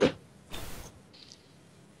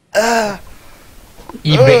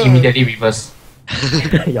 E-break immediately reverse.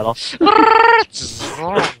 Yeah, lor.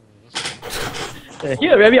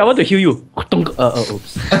 Here, Rabi, I want to heal you.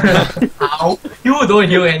 Oops. How? You don't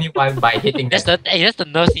heal anyone by hitting them. That's the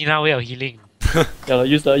nurse in our way of healing. Yeah,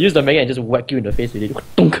 use the mega and just whack you in the face with it.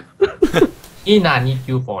 Ina need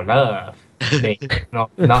you for love. No,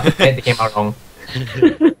 that came out wrong.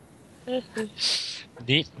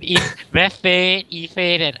 Methane,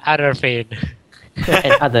 ethane, and other fane.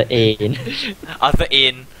 And other ain. Other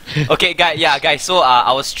in. Okay, guys. So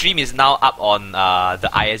our stream is now up on the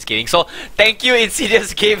HBSgaming. So thank you,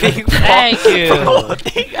 Insidious Gaming, for Thank you.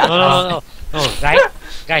 promoting us. No,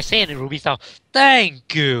 guys, say it in Ruby style.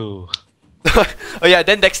 Thank you. Oh yeah,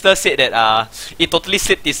 then Dexter said that it totally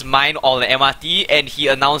slipped his mind on the MRT, and he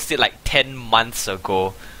announced it like 10 months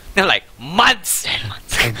ago. Then like months, 10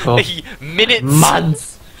 months ago. minutes,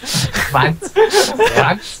 Months. Months.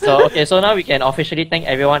 So okay, so now we can officially thank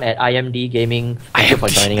everyone at HBSgaming. Thank you for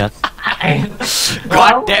joining us.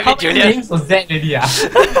 God damn it, Julian. Names was that already?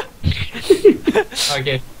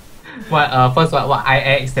 Okay. First what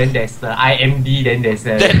IX, then there's the IMD, then there's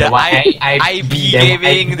the IB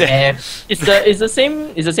gaming. It's the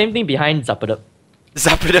same thing behind Zapadab.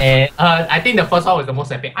 Zapadab. I think the first one was the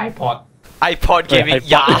most epic. iPod gaming.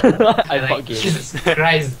 Yeah. iPod gaming. Jesus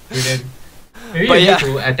Christ, Julian. Maybe But you yeah. need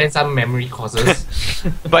to attend some memory courses.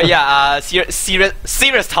 But yeah,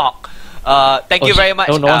 serious talk. Thank you very much.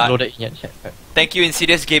 No one's loaded in yet. Thank you,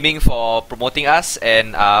 Insidious Gaming, for promoting us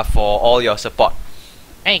and for all your support.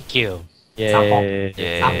 Thank you. Yeah.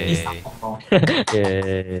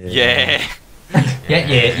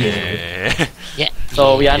 Yeah.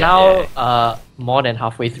 So we are now more than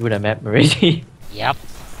halfway through the map already. Yep.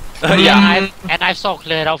 Yeah. I've so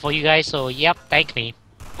cleared out for you guys, so yep, thank me.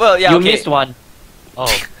 Well, yeah. You Okay. missed one. Oh,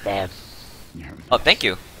 damn. Oh, thank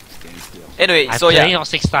you. Anyway, I'm so playing yeah. on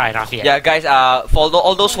 6-star enough yet. Yeah, guys. For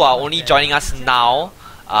all those who are only joining us now,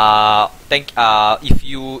 if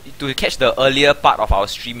you to catch the earlier part of our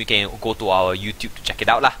stream, you can go to our YouTube to check it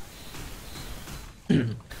out, lah.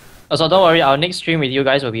 So don't worry, our next stream with you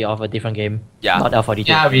guys will be of a different game. Yeah. Not L42.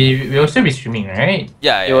 Yeah, we will still be streaming, right?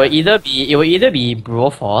 Yeah. It will either be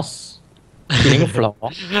Broforce, Killing Floor,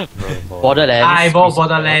 Borderlands,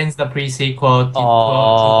 Borderlands, the pre-sequel,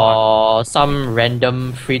 or some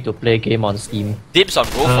random free-to-play game on Steam. Dibs on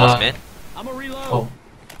Broforce, man. I'm a reload. Oh.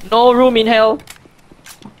 No room in hell.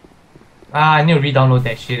 I need to re-download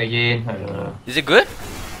that shit again. Is it good?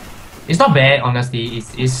 It's not bad, honestly.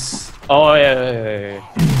 It's Oh yeah.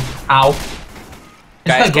 ow. It's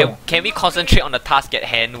Guys, not good. can we concentrate on the task at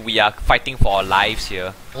hand? We are fighting for our lives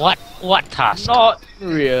here. What task? Not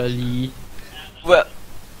really. Well,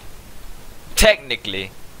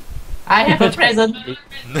 technically. I have a present.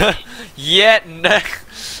 Yet,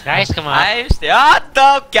 Guys, come on.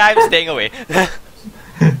 I'm staying away.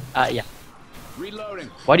 Yeah. Reloading.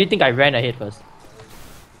 Why do you think I ran ahead first?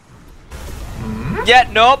 Yeah,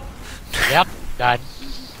 nope. Yep, done.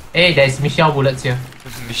 Hey, there's Michelle bullets here.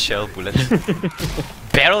 Michelle bullet.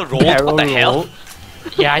 Barrel roll? What the hell?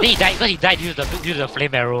 Yeah, I think he died because he died due to the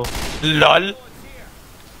flame arrow. LOL.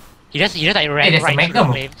 He just like ran there's a right through the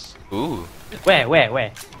magnum. flames. Ooh. Where?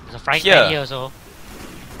 There's a frying Here. pan here also.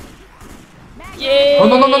 Yay! Oh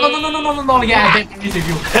no! Yeah, I get this with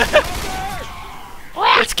you.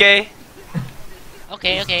 It's gay.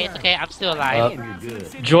 Okay, it's okay. I'm still alive.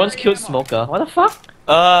 Drones killed Smoker. What the fuck?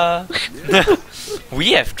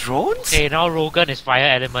 We have drones? Okay, now Rogan is fire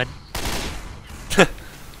element.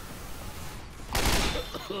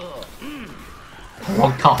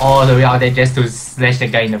 Walked out all the way out there just to slash the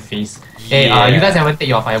guy in the face. Hey, you guys haven't taken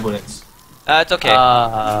your fire bullets. It's okay.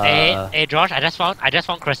 Hey, Josh, I just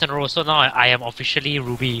found Crescent Roll, so now I am officially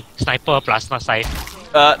Ruby Sniper plus not sight.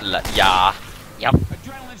 Yeah. Yep.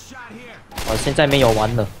 我现在没有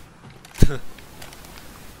玩了。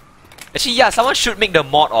 Actually, yeah, someone should make the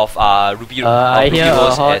mod of Ruby, I Ruby hear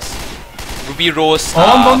Rose hot. as Ruby Rose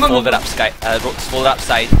no. folded up sky, folded up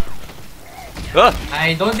side.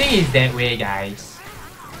 I don't think it's that way, guys.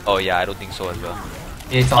 Oh yeah, I don't think so as well.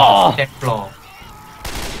 It's on the second floor.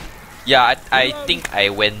 Yeah, I think I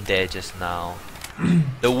went there just now.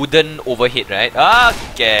 The wooden overhead, right?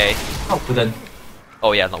 Okay. Oh, wooden.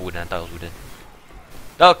 Oh yeah, not wooden. I thought it was wooden.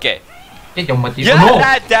 Okay. Take your material. Get No!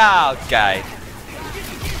 that down, guys.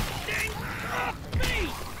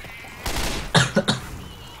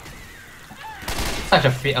 Such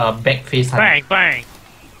a back face hunt. Bang, bang.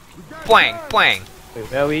 Bang, bang.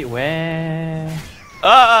 Wait, where?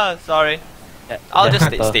 Sorry. I'll just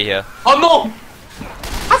stay here. Oh no!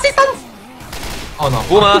 Assistance! Oh no.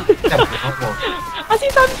 Boomer.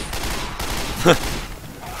 Assistance!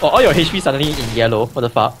 Oh, all your HP suddenly in yellow. What the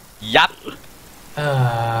fuck? Yup.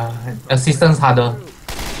 Assistance harder.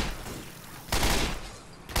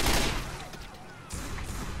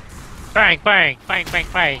 Bang, bang, bang, bang,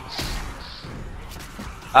 bang.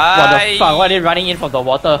 What the fuck? Why are they running in from the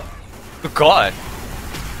water? God.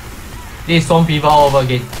 This zombie people all over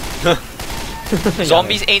again.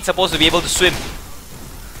 Zombies ain't supposed to be able to swim.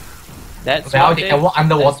 That's Well, what they can walk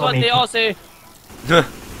underwater. That's what they all say.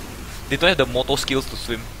 They don't have the motor skills to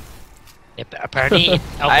swim. Apparently,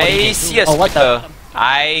 I see a Oh, what splitter.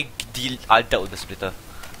 the- I dealt with the splitter.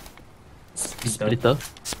 Splitter.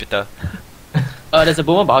 Splitter. There's a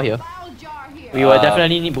boomer bow here. We will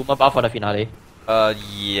definitely need boomer bow for the finale.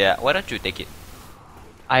 Yeah. Why don't you take it?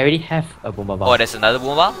 I already have a boomer bow. Oh, there's another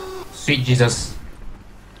boomer. Sweet Jesus.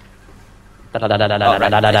 Da.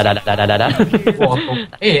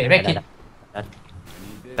 Hey, back it.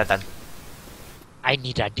 Dun. I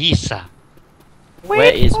need a Disa.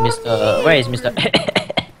 Where is Mr. Where is Mr.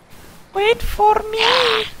 Wait for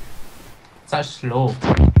me. Such slow.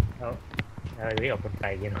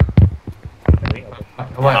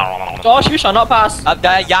 What? Josh, you shall not pass. Up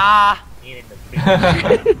there, yeah.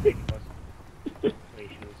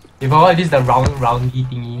 You forgot this is the roundy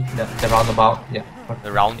thingy, the roundabout. Yeah.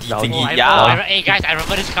 The roundy Roundy. thingy, Oh, yeah. hey guys, I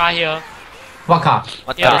remember this car here. What car?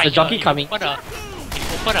 What Yeah, the? there's a jockey coming. If you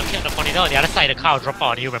open the container on the other side, the car will drop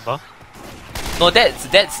out on you, remember? No, that's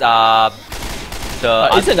the It's in the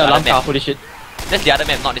other alarm car, map. holy shit. That's the other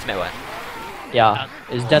map, not this map one. Yeah,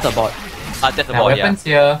 it's death aboard. That's the There are board, yeah. weapons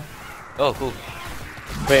here. Oh, cool.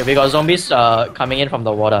 Wait, we got zombies coming in from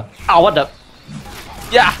the water. Ah, what the?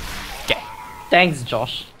 Yeah. Okay. Thanks,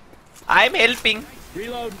 Josh. I'm helping.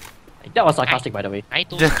 That was sarcastic, by the way. I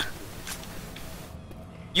too.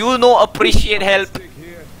 You know, appreciate help.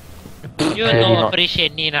 You Clearly know, not.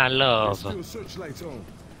 appreciate Nina love.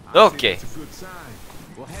 Okay.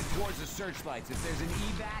 We'll head towards the searchlights. If there's an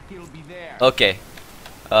evac, it'll be there. Okay.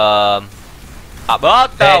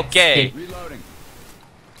 About Let's okay. Reloading.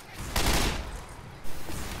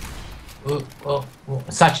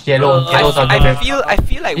 Such yellow. Yellows are good. I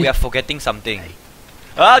feel like we are forgetting something.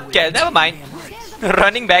 Okay, never mind.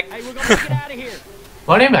 Running back. Hey, we're gonna get out of here.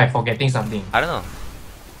 What am I forgetting something? I don't know.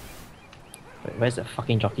 Wait, where's the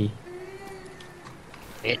fucking jockey?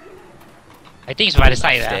 Wait. I think it's by the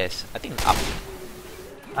side there. Upstairs. I think up.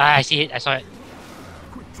 Ah, I see it, I saw it.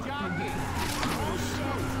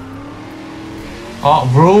 Oh,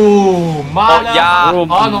 bro, mother. yeah. Oh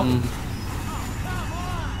no.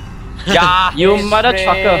 Yeah. You mother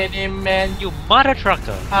trucker. Ready, man. You mother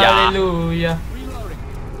trucker. Hallelujah.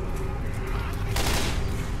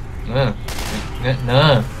 No.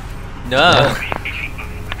 No. No.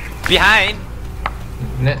 Behind.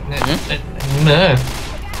 No. No.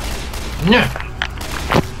 No.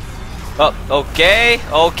 Oh, okay.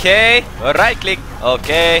 Okay. Right click.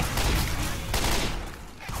 Okay.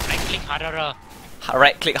 Right click harder.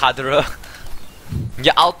 Right click harder.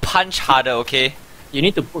 Yeah, I'll punch harder. Okay. You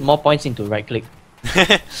need to put more points into right click.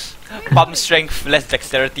 Pump strength, less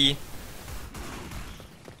dexterity.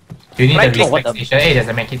 You need Right the click. reflex station. Hey, there's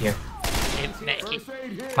a medkit here.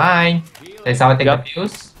 Medkit. Mine. Let's how I take Yup. the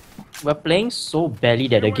pills. We're playing so badly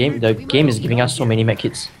that the game is giving us so many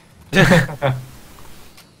medkits.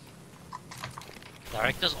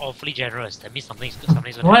 Director's awfully generous. That means something's gonna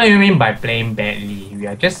What do you mean by playing badly? We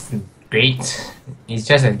are just great. It's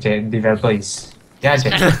just a developer is. Yeah,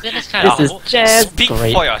 just. Then it's kind of This is just Speak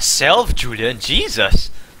great. for yourself, Julian. Jesus.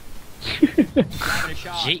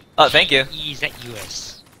 Oh, thank you.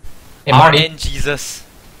 J-E-Z-U-S. Hey, Marty. RN Jesus.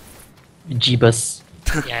 Jeebus.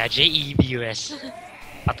 Yeah, J-E-B-U-S.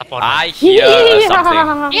 Patapon. I hear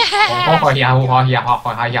something.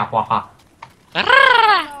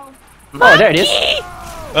 Oh, there it is.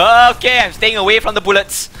 Okay, I'm staying away from the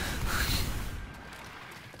bullets.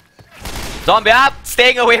 Zombie up!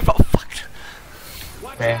 Staying away from. Fuck.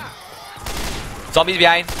 Where? Zombies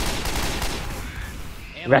behind.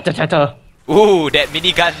 Rat-a-tat-a. Ooh, that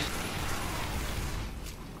minigun.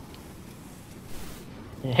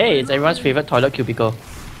 Hey, it's everyone's favorite toilet cubicle.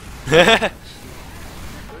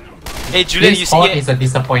 Hey, Julian, you This see sport it? is a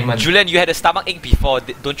disappointment. Julian, you had a stomach ache before.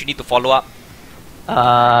 Don't you need to follow up?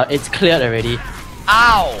 It's cleared already.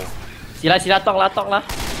 Ow! Sila talk lah.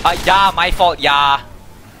 Yeah, my fault. Yeah.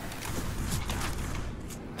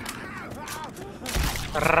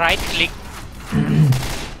 Right click.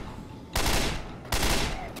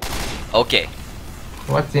 Okay.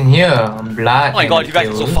 What's in here? Blood. Oh my and god, you guys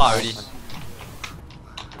are so pills. far already.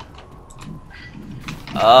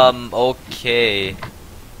 Okay.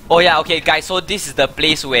 Oh yeah, okay guys, so this is the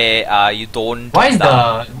place where you don't Why is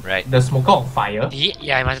start, the right. the smoker on fire?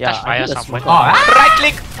 Yeah, I must Yeah, touch I fire think the somewhere. smoker- Oh, ah! Right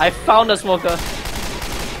click! I found the smoker.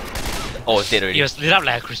 Oh, it's dead already. It was lit up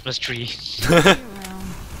like a Christmas tree.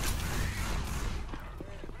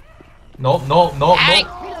 Nope, nope, nope, Hey!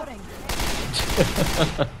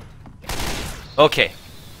 nope. Okay.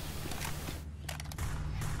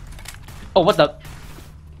 Oh, what the?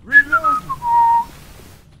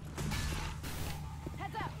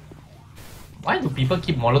 Why do people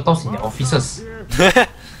keep molotovs in their offices?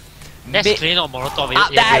 That's Ma- clearly not Molotov.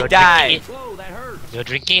 Die. You're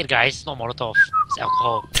drinking it, guys. It's not Molotov. It's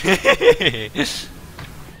alcohol.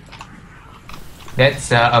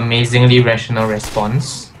 That's an amazingly rational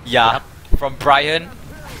response. Yeah, from Bryan.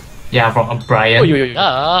 Yeah, from Bryan. Oh, yo.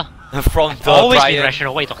 Duh. From the Always be Bryan.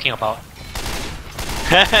 rational. What are you talking about?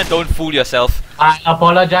 Don't fool yourself. I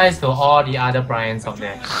apologize to all the other Bryans out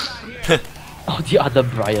there. Oh, the other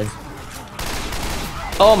Bryan.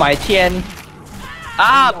 Oh my tian.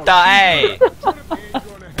 Up the A.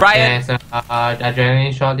 Bryan. There's a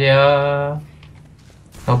adrenaline shot here.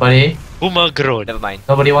 Nobody? Boomer grown. Never mind.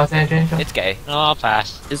 Nobody wants an adrenaline shot? It's gay. Oh,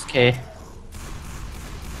 pass. It's K.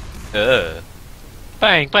 Bang,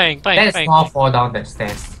 bang, bang, Let's bang. not fall down the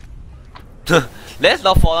stairs. Let's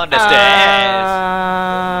not fall on the stairs.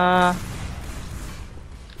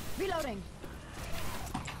 Reloading.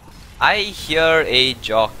 I hear a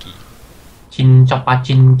jockey. Chin choppa,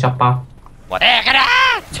 chin choppa. What? Hey, get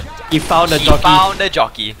out! He found the He jockey. found a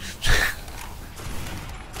jockey.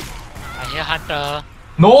 I hear Hunter.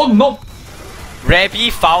 No, no. Rabi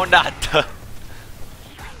found a hunter.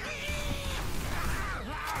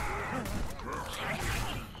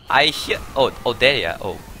 I hear. Oh, there, yeah.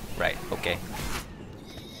 Oh, right. Okay.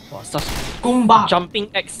 Wow, such Goomba. jumping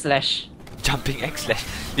X slash. Jumping X slash.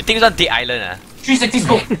 You think it's on Dead Island, ah? 360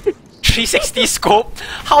 scope. 360 scope?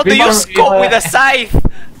 How do you Remote- scope with a remote- scythe?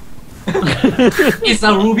 It's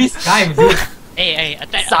a ruby sky, dude. Hey,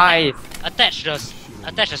 Scythe. attach the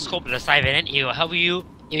scope to the scythe, and then it will help you.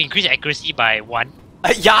 It will increase accuracy by 1.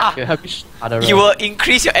 Yeah. You help each other. You will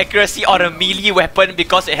increase your accuracy on a melee weapon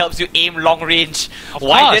because it helps you aim long range. Of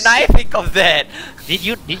Why course. didn't I think of that? Did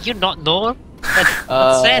you not know?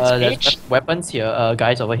 That's There's bitch. weapons here.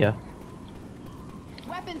 Guys over here.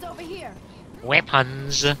 Weapons over here.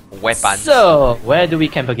 Weapons. Weapons. So, where do we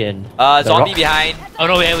camp again? The Zombie rock? behind. Oh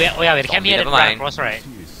no, we camp Zombie, here never and run mind. across, right?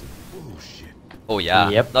 Oh yeah.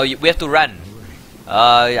 Yep. No, we have to run.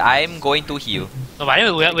 I'm going to heal. No, but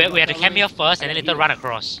anyway, we have to camp here first and then later run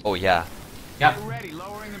across. Oh yeah. Yep. Ready,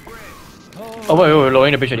 lowering the bridge. Oh wait, we're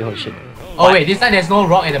lowering the bridge already. Holy shit. Oh wait, this time there's no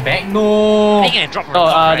rock at the back. No. I think I can drop from No,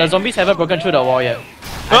 the top, the right? zombies haven't broken through the wall yet.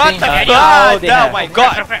 What think- the oh, fuck? they Oh have. my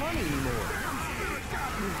Crap, god. crap.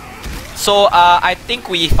 So I think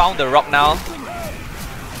we found the rock now.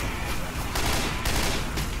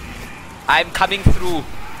 I'm coming through.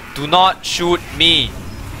 Do not shoot me.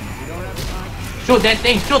 Shoot that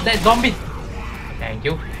thing. Shoot that zombie. Thank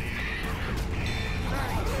you.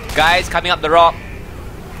 Guys, coming up the rock.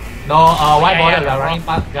 No, why bother? We are running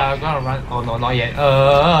past. We are gonna run. Oh no, not yet. Oh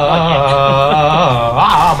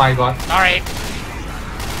my god. Sorry.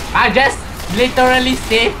 I just literally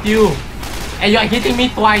saved you, and you are hitting me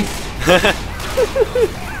twice.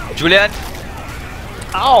 Julian.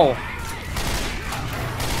 Ow!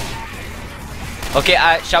 Okay,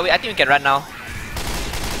 shall we? I think we can run now.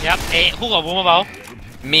 Yep. Hey, who got boomer bow?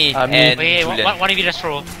 Me Me. and Wait, Julian. one of you just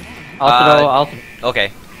throw. I'll throw.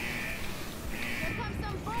 Okay.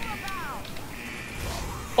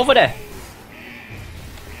 Over there.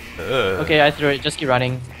 Okay, I threw it. Just keep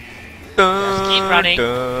running. Just keep running.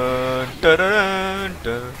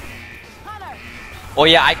 Oh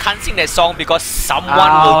yeah, I can't sing that song because someone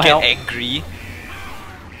will get angry.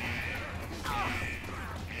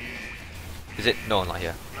 Is it? No, not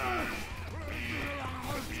here.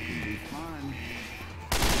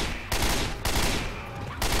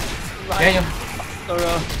 Yeah.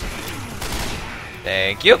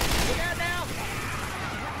 Thank you.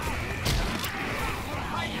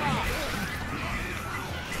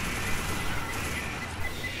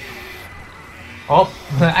 Oh,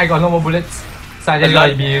 I got no more bullets, so I just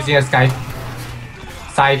gotta be using a scythe,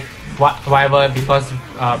 whatever, because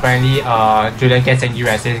apparently Julian gets angry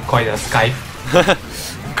when I say call it a scythe.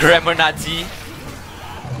 Grammar Nazi.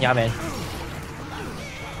 Yeah, man.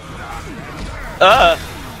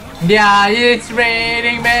 Yeah, it's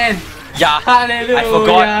raining, man. Yeah,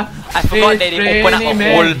 Hallelujah. I forgot that they open up a raining,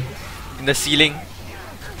 man. hole in the ceiling.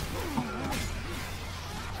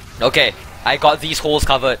 Okay, I got these holes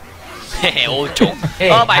covered. Old joke.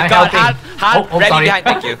 Hey, oh my I'm god, helping. ready Sorry. behind,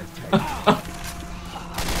 thank you.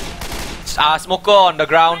 Smoker on the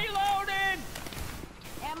ground.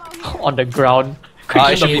 On the ground.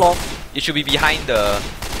 It should be behind the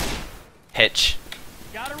hedge.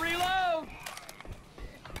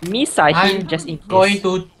 Me, Sahin, I'm just in case. going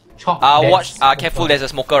to chop. Watch, that careful, smoker. there's a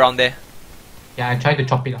smoker around there. Yeah, I'm trying to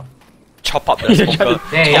chop it up. Chop up the smoker.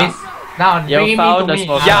 There it is. Now You bring me found to the me.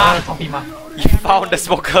 smoker. Yeah. I'm gonna chop him up. You found the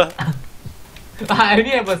smoker. I only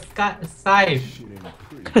have a scythe.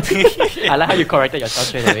 I like how you corrected yourself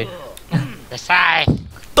straight away. The side.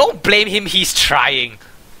 Don't blame him, he's trying.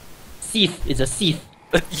 Thief is a thief.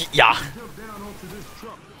 Yeah.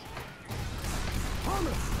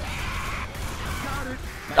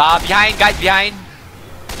 Behind, guys, behind.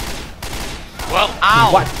 Well, Ow.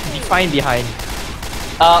 What? Define behind.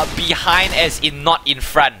 Behind as in not in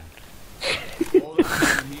front.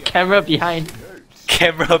 Camera behind.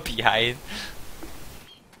 Camera behind.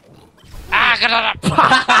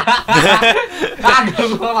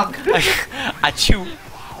 Achoo.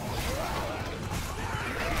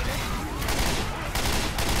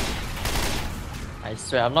 I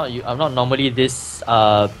swear, I'm not normally this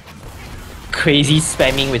crazy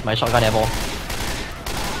spamming with my shotgun ammo.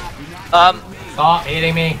 Stop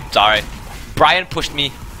hitting me. Sorry. Bryan pushed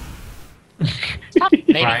me.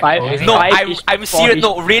 Right. No, Five-ish, I'm serious. four-ish.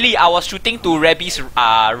 No, really, I was shooting to Rabi's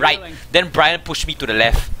right. Then Bryan pushed me to the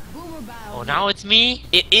left. oh, now it's me,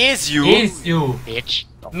 It is you. It's you. bitch.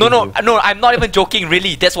 No, I'm not even joking.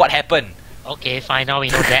 Really, that's what happened. Okay, fine. Now we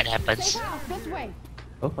know that happens.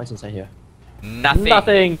 Oh, what's inside here? Nothing.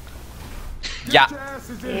 Nothing. Yeah.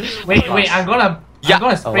 Wait, I'm gonna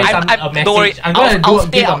spray I'm- a message. don't worry, I'm gonna I'll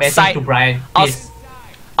stay give a message outside. to Bryan. Please.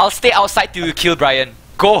 I'll stay outside till you kill Bryan.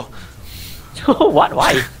 Go. What?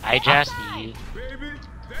 Why? I just you.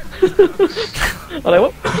 I'm like,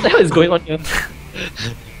 what the hell is going on here?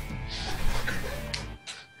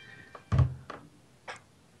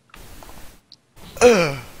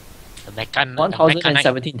 The mechan.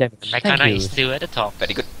 1017 damage. The Thank mechanic you. is still at the top.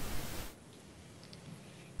 Very good.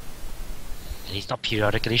 And he's not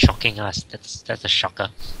periodically shocking us. That's a shocker.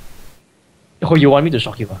 Oh, you want me to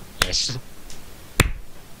shock you? Yes.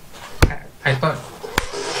 I thought.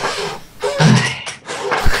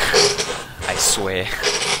 I swear.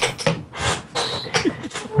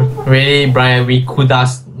 Really, Bryan, we could have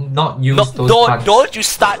not use No, those don't funds. you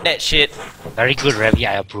start that shit. Very good, Rabi.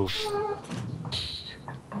 I approve.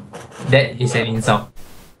 That is an insult.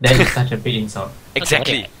 That is such a big insult.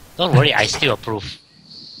 Exactly. Don't worry, I still approve.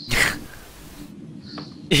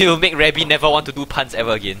 It'll make Rabi never want to do puns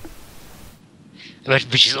ever again.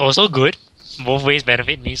 Which is also good. Both ways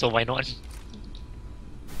benefit me, so why not?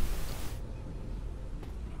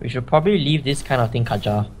 We should probably leave this kind of thing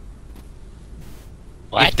kaja.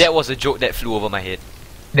 What? If that was a joke that flew over my head.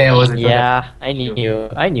 There was a Yeah, I knew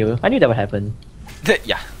that would happen.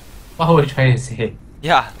 Yeah. What were you trying to say?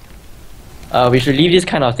 Yeah. We should leave this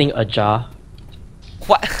kind of thing ajar.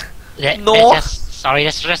 What? No. Sorry,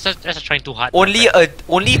 that's trying too hard.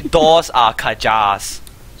 Only doors are kajas,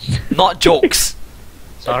 not jokes.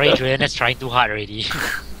 Sorry, Julian, that's trying too hard already.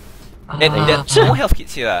 There's no health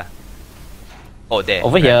kits here. Oh, there.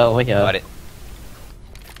 Over here, over here. Got it.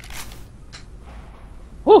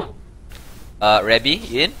 Woo! Rabi,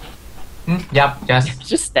 you in? Yep, just.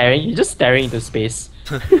 You're just staring into space.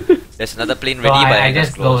 There's another plane So ready, but I hangar's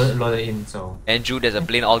just closed. loaded in, so. Andrew, there's a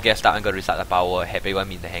plane all gassed up and got to restart the power. Everyone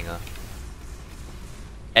meet the hangar.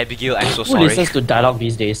 Abigail, I'm so Who sorry. listens to dialogue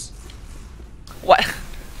these days? What?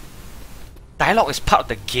 Dialogue is part of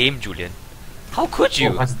the game, Julian. How could you?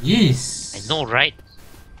 Oh, what's this? I know, right?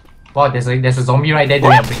 Wow, there's a zombie right there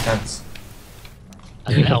doing a break dance.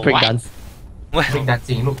 Break dance. Break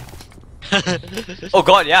dancing, look. Oh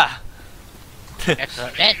god, yeah. That's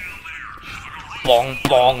that. Bong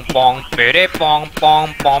bong bong, bere bong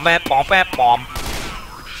bong bong me bong be bong.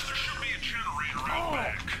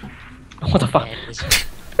 What the fuck? And this-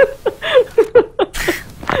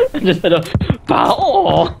 I just had a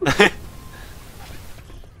pow.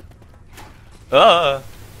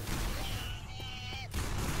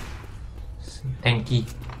 Tanky.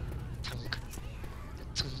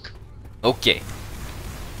 Okay.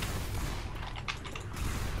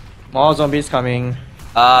 More zombies coming.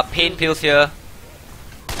 Pain pills here.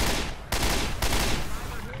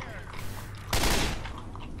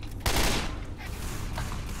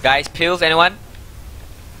 Guys, pills, anyone?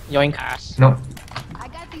 Yoink. Ass. No. I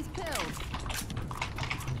got these pills.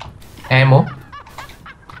 Ammo.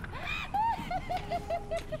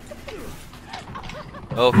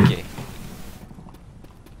 Okay.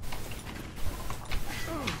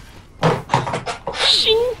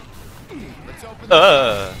 Shing.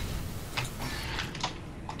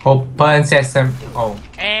 Open sesame. Oh.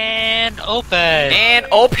 And open. And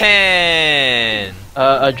open!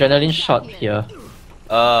 Adrenaline shot here.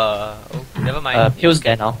 Oh, never mind. Pills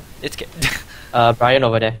there now. Let's get Bryan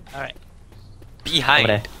over there. Alright. behind,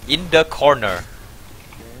 Over there. in the corner.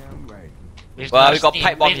 Damn right. With Well, we Nurse got Nin-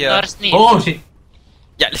 pipe bomb with here. Nurse Nin. Oh shit.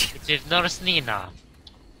 Yeah. It's with Nurse Nina.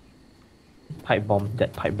 Pipe bomb.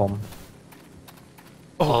 That pipe bomb.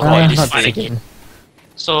 Oh, Ah, this not is this fake. again.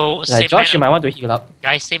 So, same Josh, you plan, might want to heal up.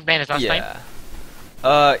 guys, same plan as last time.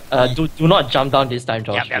 Yeah. Do not jump down this time,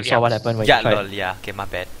 Josh. Yep, yep, You saw yep. what happened when Yeah, you tried. lol, yeah. Okay, my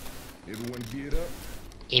bad. Everyone geared up.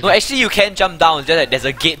 If No, actually, you can jump down. It's just that there's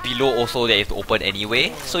a gate below also that you have to open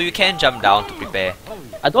anyway. So you can jump down to prepare.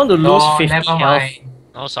 I don't want to lose No, 50 never health. mind.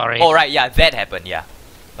 no, sorry. Oh, right, yeah, that happened, yeah.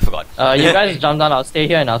 I forgot. You guys jump down, I'll stay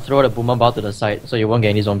here and I'll throw the boomer bar to the side so you won't get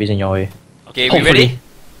any zombies in your way. Okay, we Hopefully. ready?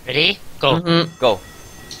 Ready? Go. Mhm. Go.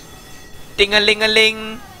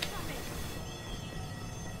 Ding-a-ling-a-ling.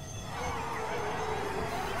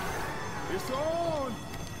 It's on.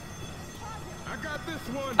 I got this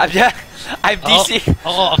one. I'm DC.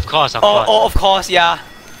 Oh, of course, of Oh, course. oh, of course, yeah.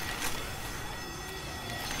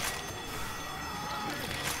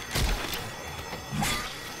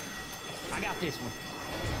 I got this one.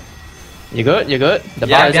 You good? You good? The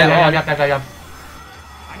Yeah, bar is on. I got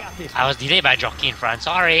this I was delayed by jockey in front,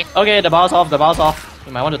 sorry. Okay, the bar's off, the bar's off.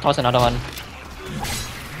 You might want to toss another one.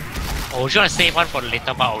 Oh, would you want to save one for the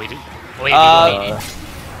later part? Or we do? Oh, wait, Uh, we do it.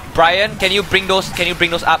 Brian, can you bring those? Can you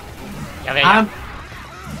bring those up? Yeah, yeah.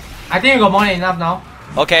 I think we got more than enough now.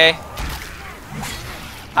 Okay.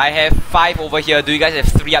 I have 5 over here. Do you guys have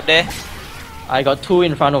 3 up there? I got 2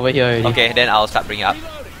 in front over here already. Okay, then I'll start bringing up.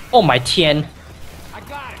 Oh my tian. I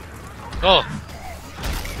got it. Go.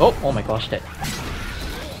 Oh my gosh, that.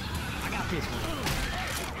 I got this one.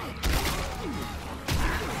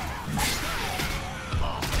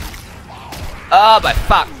 But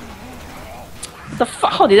fuck. What the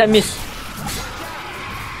fuck? How did that miss?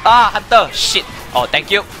 Ah, Hunter. Shit. Oh, thank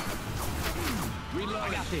you. Reload.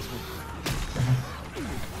 I got this one.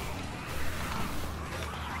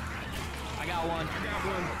 I got one. I got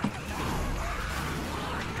one.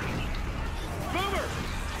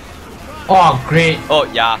 Oh great. Oh,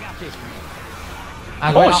 yeah. I got this one.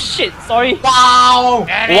 I'm Oh going up. shit, sorry. Wow.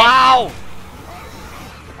 Get it. Wow.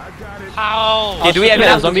 I got it. How? Okay, do we have shit,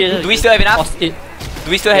 enough? zombie- Do we still have enough? Lost it.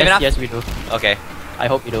 Do we still have Yes, enough? yes, we do. Okay. I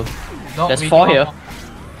hope we do. No, There's we 4 need here. more.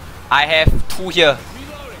 I have 2 here.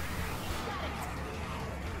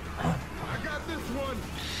 I got this one.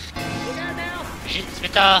 Shit,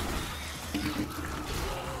 Splitter.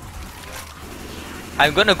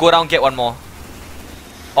 I'm gonna go down get one more.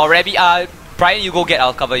 Or Rabi, Brian, you go get.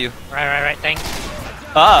 I'll cover you. Right, thanks.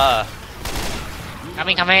 Ah.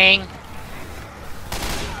 Coming.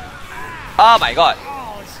 Oh my god.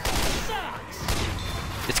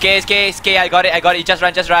 It's K. I got it. Just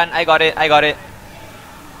run. I got it.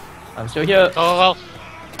 I'm still here. Go.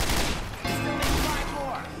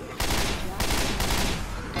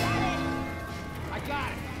 I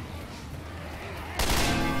got it.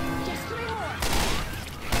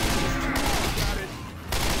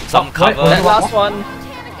 Some cover. That last one.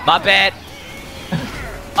 My bad.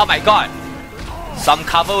 Oh my god. Some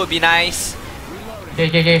cover would be nice.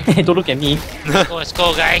 Okay. Don't look at me. Let's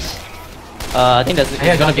go, guys. I think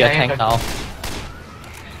there's gonna be a tank now.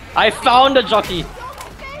 I found the jockey.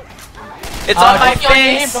 It's on my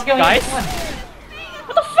face. Guys.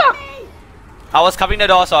 What the fuck? I was covering the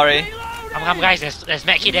door, sorry. Come, guys. There's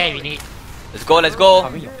Mackie there. We need. Let's go.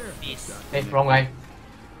 Hey, wrong guy.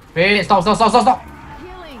 Wait, stop.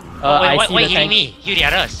 I Wait, see wait, the you tank. me. You the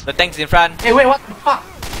others. The tank's in front. Hey, wait, what the fuck?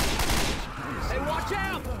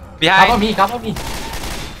 Behind. Cover me.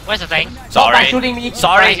 Where's the tank? Sorry. Stop shooting me.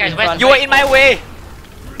 Sorry. Guys, where's the You were tank? in my way.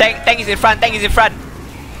 Tank is in front. Panic.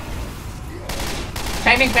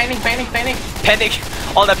 Panic.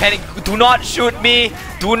 All the panic. Do not shoot me.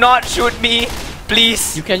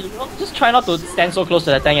 Please. You can just try not to stand so close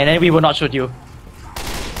to the tank and then we will not shoot you.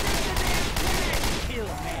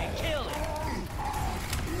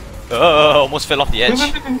 Almost fell off the edge.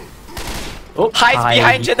 Oh, Hides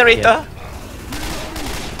behind generator.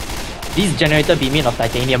 These generator be made of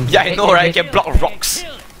titanium. Yeah, I know, right? I can block rocks.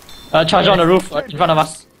 Charger on the roof in front of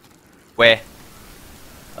us. Where?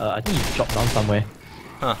 I think he dropped down somewhere.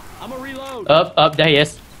 Huh. Up, there he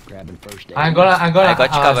is. I'm gonna I got you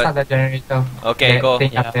covered. start the generator. Okay, go.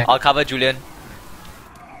 Thing up there. I'll cover Julian.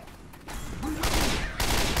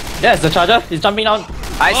 There's the charger. He's jumping down.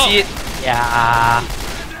 I see it. Yeah.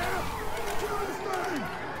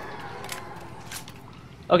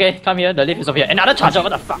 Okay, come here. The lift is over here. Another charger. What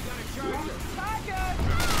the fuck?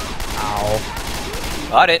 Ow.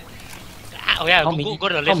 Got it. Oh yeah, How go many, to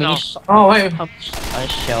the how lift many now. Oh wait. How many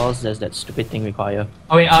shells does that stupid thing require?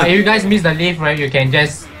 Oh wait. If you guys miss the lift, right? You can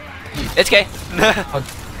just It's okay.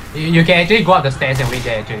 you can actually go up the stairs and wait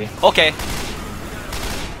there. Actually. Okay.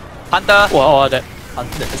 Hunter. Wow, that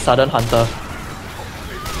sudden hunter.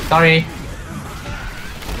 Sorry.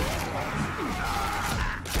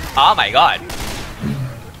 Oh my god.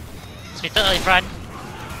 Splitter in front.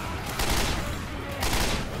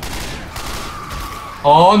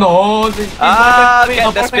 Oh no!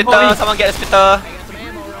 Get the splitter. Someone get a splitter.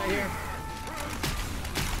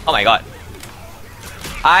 Oh my god.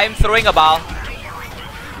 I'm throwing a ball.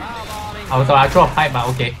 Oh, sorry, I threw a pipe, but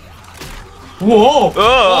okay. Whoa!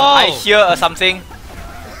 Oh, I hear something. I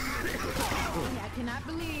cannot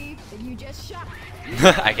believe that you just shot.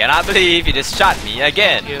 I cannot believe you just shot me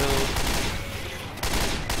again. You.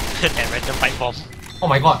 That random pipe bomb. Oh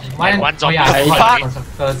my god! Why? One zombie. I Fuck.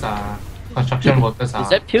 forgot construction workers. Is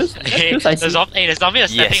that Pills? Hey, Pills I see. the zombie is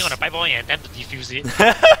stepping Yes. on the pipe bomb and attempt to defuse it.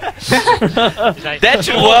 It's like, That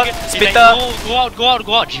should "Oh, work, okay." He's Splitter. Like, go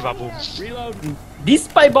out, Jiva boom. This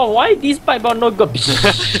pipe bomb, why this pipe bomb not good?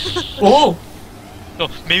 Oh! No,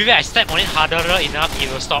 maybe if I step on it harder enough, it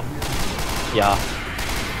will stop. Yeah.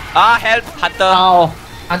 Ah, help, Hunter. Ow.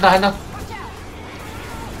 Hunter.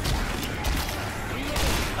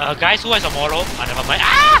 Guys, who has a Molo? Ah, never mind.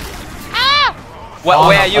 Ah! Where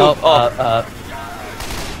are you?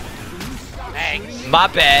 Thanks. My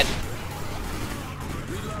bad.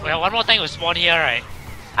 Well, one more tank will spawn here, right?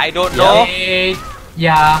 I don't know.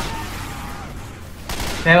 Yeah.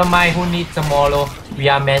 Never mind. Who needs a molo? We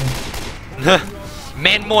are men.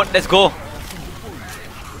 Man mode, let's go.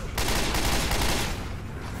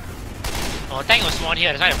 Oh, tank will spawn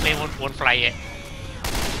here. That's why the plane won't fly yet.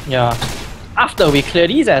 Yeah. After we clear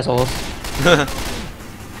these assholes.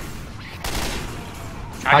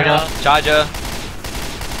 Charger.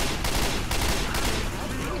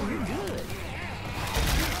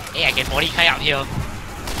 Hey, I can Mordecai up here.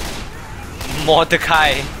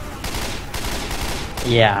 Mordecai.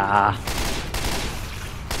 Yeah.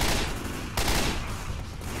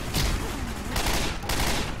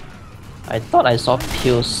 I thought I saw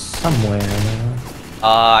Pills somewhere.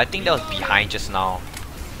 I think that was behind just now.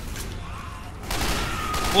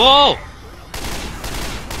 Whoa!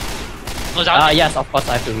 No, Yes, of course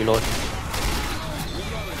I have to reload.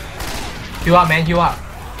 Heal up, man. Heal up.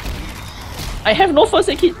 I have no first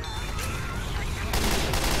aid kit.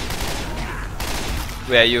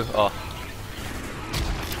 Where are you? Oh.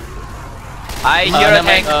 I hear a never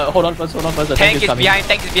mind. tank. Hold on first. The Tank is coming.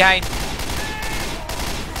 behind.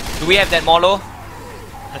 Do we have that Molo?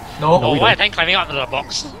 No. Oh, why are tank climbing up to the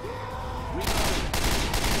box?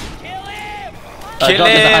 Kill John,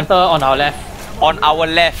 there's a him. hunter on our left. On our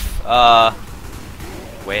left.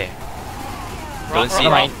 Where? Don't see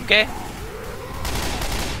rock. it. Okay.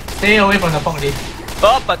 Stay away from the forklift.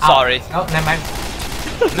 Oh, but sorry. Oh, never mind.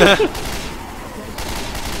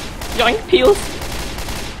 Yoink, Pills.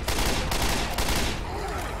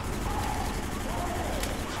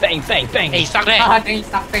 Bang. Hey, stuck there. Tank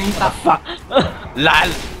stuck. Fuck.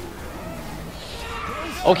 Lal.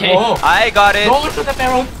 Okay. Oh. I got it. Go to the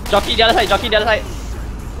barrel. Jockey the other side. Jockey the other side.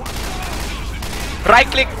 Right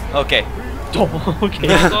click. Okay. Okay.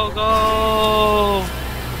 Go, go!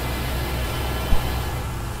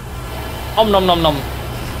 Nom nom nom.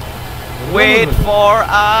 Wait for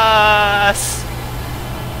us.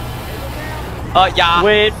 Yeah.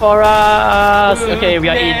 Wait for us. Okay, we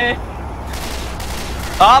are in.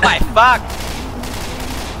 Oh my fuck.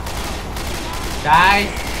 Guys,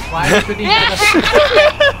 why are you shooting each other?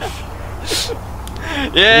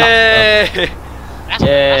 Yay.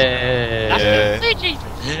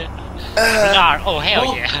 Yeah. Oh, hell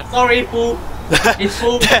Oh, yeah. sorry, Pooh. It's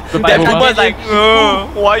Pooh. That woman's like,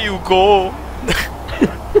 why you go?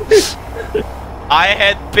 I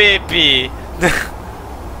had baby.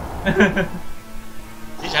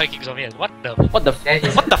 This is how he kicks on me. What the? What the? That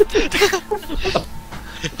is- What the?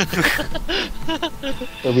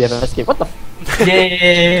 So we have an escape. What the?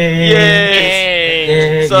 Yay!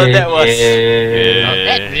 Yay! So that was. Oh,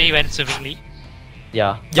 that really went swimmingly.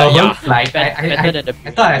 Yeah. Urban Flight. Better than the.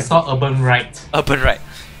 I thought I saw Urban Right. Urban right.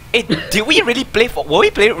 Hey, did we really play for? Were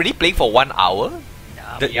we really playing for 1 hour?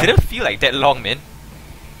 Didn't feel like that long, man.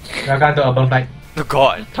 Welcome to Urban Flight. Oh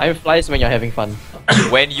God. Time flies when you're having fun.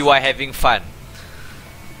 When you are having fun.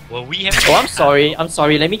 Well, we have. Oh, I'm sorry. I'm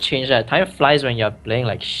sorry. Let me change that. Time flies when you're playing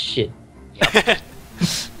like shit.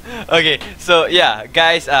 Okay, so yeah,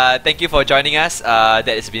 guys, thank you for joining us. That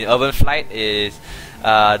has been Urban Flight. Is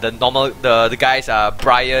the guys are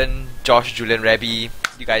Bryan, Josh, Julian, Rabi.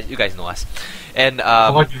 You guys know us. And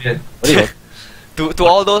Forgot Julian. to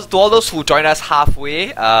all those who joined us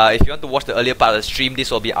halfway, if you want to watch the earlier part of the stream,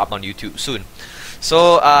 this will be up on YouTube soon.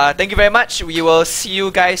 So thank you very much. We will see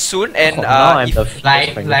you guys soon. And now I'm if,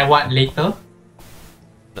 the Like what later?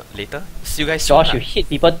 no, later, see you guys soon. Josh, you hit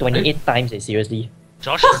people 28 times. Seriously.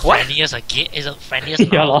 Josh is What? friendliest again. Is a friendliest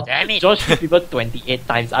Yeah, now. lor. Damn it. Josh hit people 28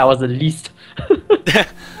 times. I was the least.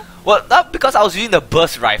 Well, not because I was using the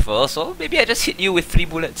burst rifle, so maybe I just hit you with 3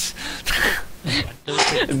 bullets.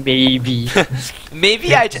 Maybe.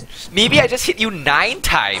 maybe I just hit you 9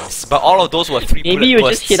 times, but all of those were 3 bullet Maybe you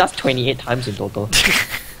bursts. just hit us 28 times in total.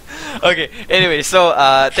 Okay. Anyway, so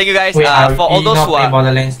thank you guys Wait, for all those who play are.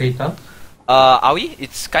 Borderlands later? Are we?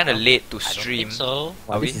 It's kind of late to I don't stream. think so.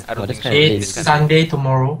 Are we? This is- I don't this think so. kinda It's late. Sunday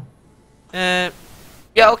tomorrow. Yeah.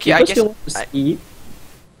 Okay. I People guess. still want to sleep.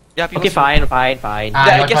 Yeah. people Okay, still- fine. Yeah,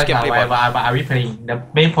 I your guess choice, can play but are we playing? The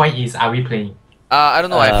main point is, are we playing? I don't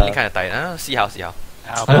know. I'm Uh, feeling kind of tired. See how.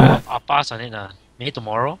 I'll pass on it. Maybe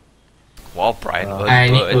tomorrow. Wow, Brian. I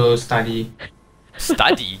need to study.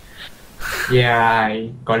 Study. Yeah,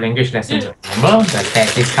 I got language lessons. Remember? The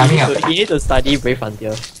test is coming up. You need to study Brave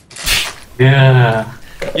Frontier. Yeah.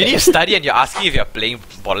 You need to study, and you're asking if you're playing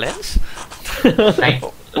Borderlands. Like,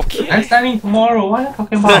 Okay. I'm studying tomorrow. What are you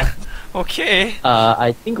talking about? Okay.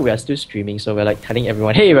 I think we are still streaming, so we're like telling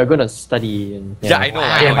everyone, hey, we're gonna study. And, Yeah, I know.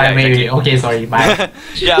 Yeah, bye, exactly. wait. Okay, sorry. Bye.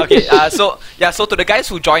 Yeah, okay. So to the guys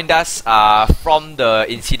who joined us from the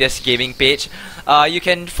HBSgaming page, you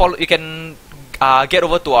can get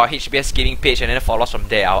over to our HBSgaming page and then follow us from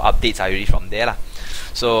there. Our updates are usually from there lah.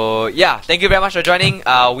 So yeah, thank you very much for joining.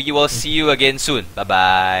 We will see you again soon. Bye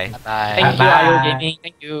bye. Bye. Thank you, Bye-bye. IO Gaming.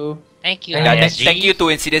 Thank you. Thank you. Yeah, Yeah, SG. thank you to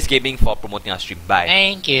HBSgaming for promoting our stream. Bye.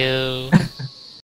 Thank you.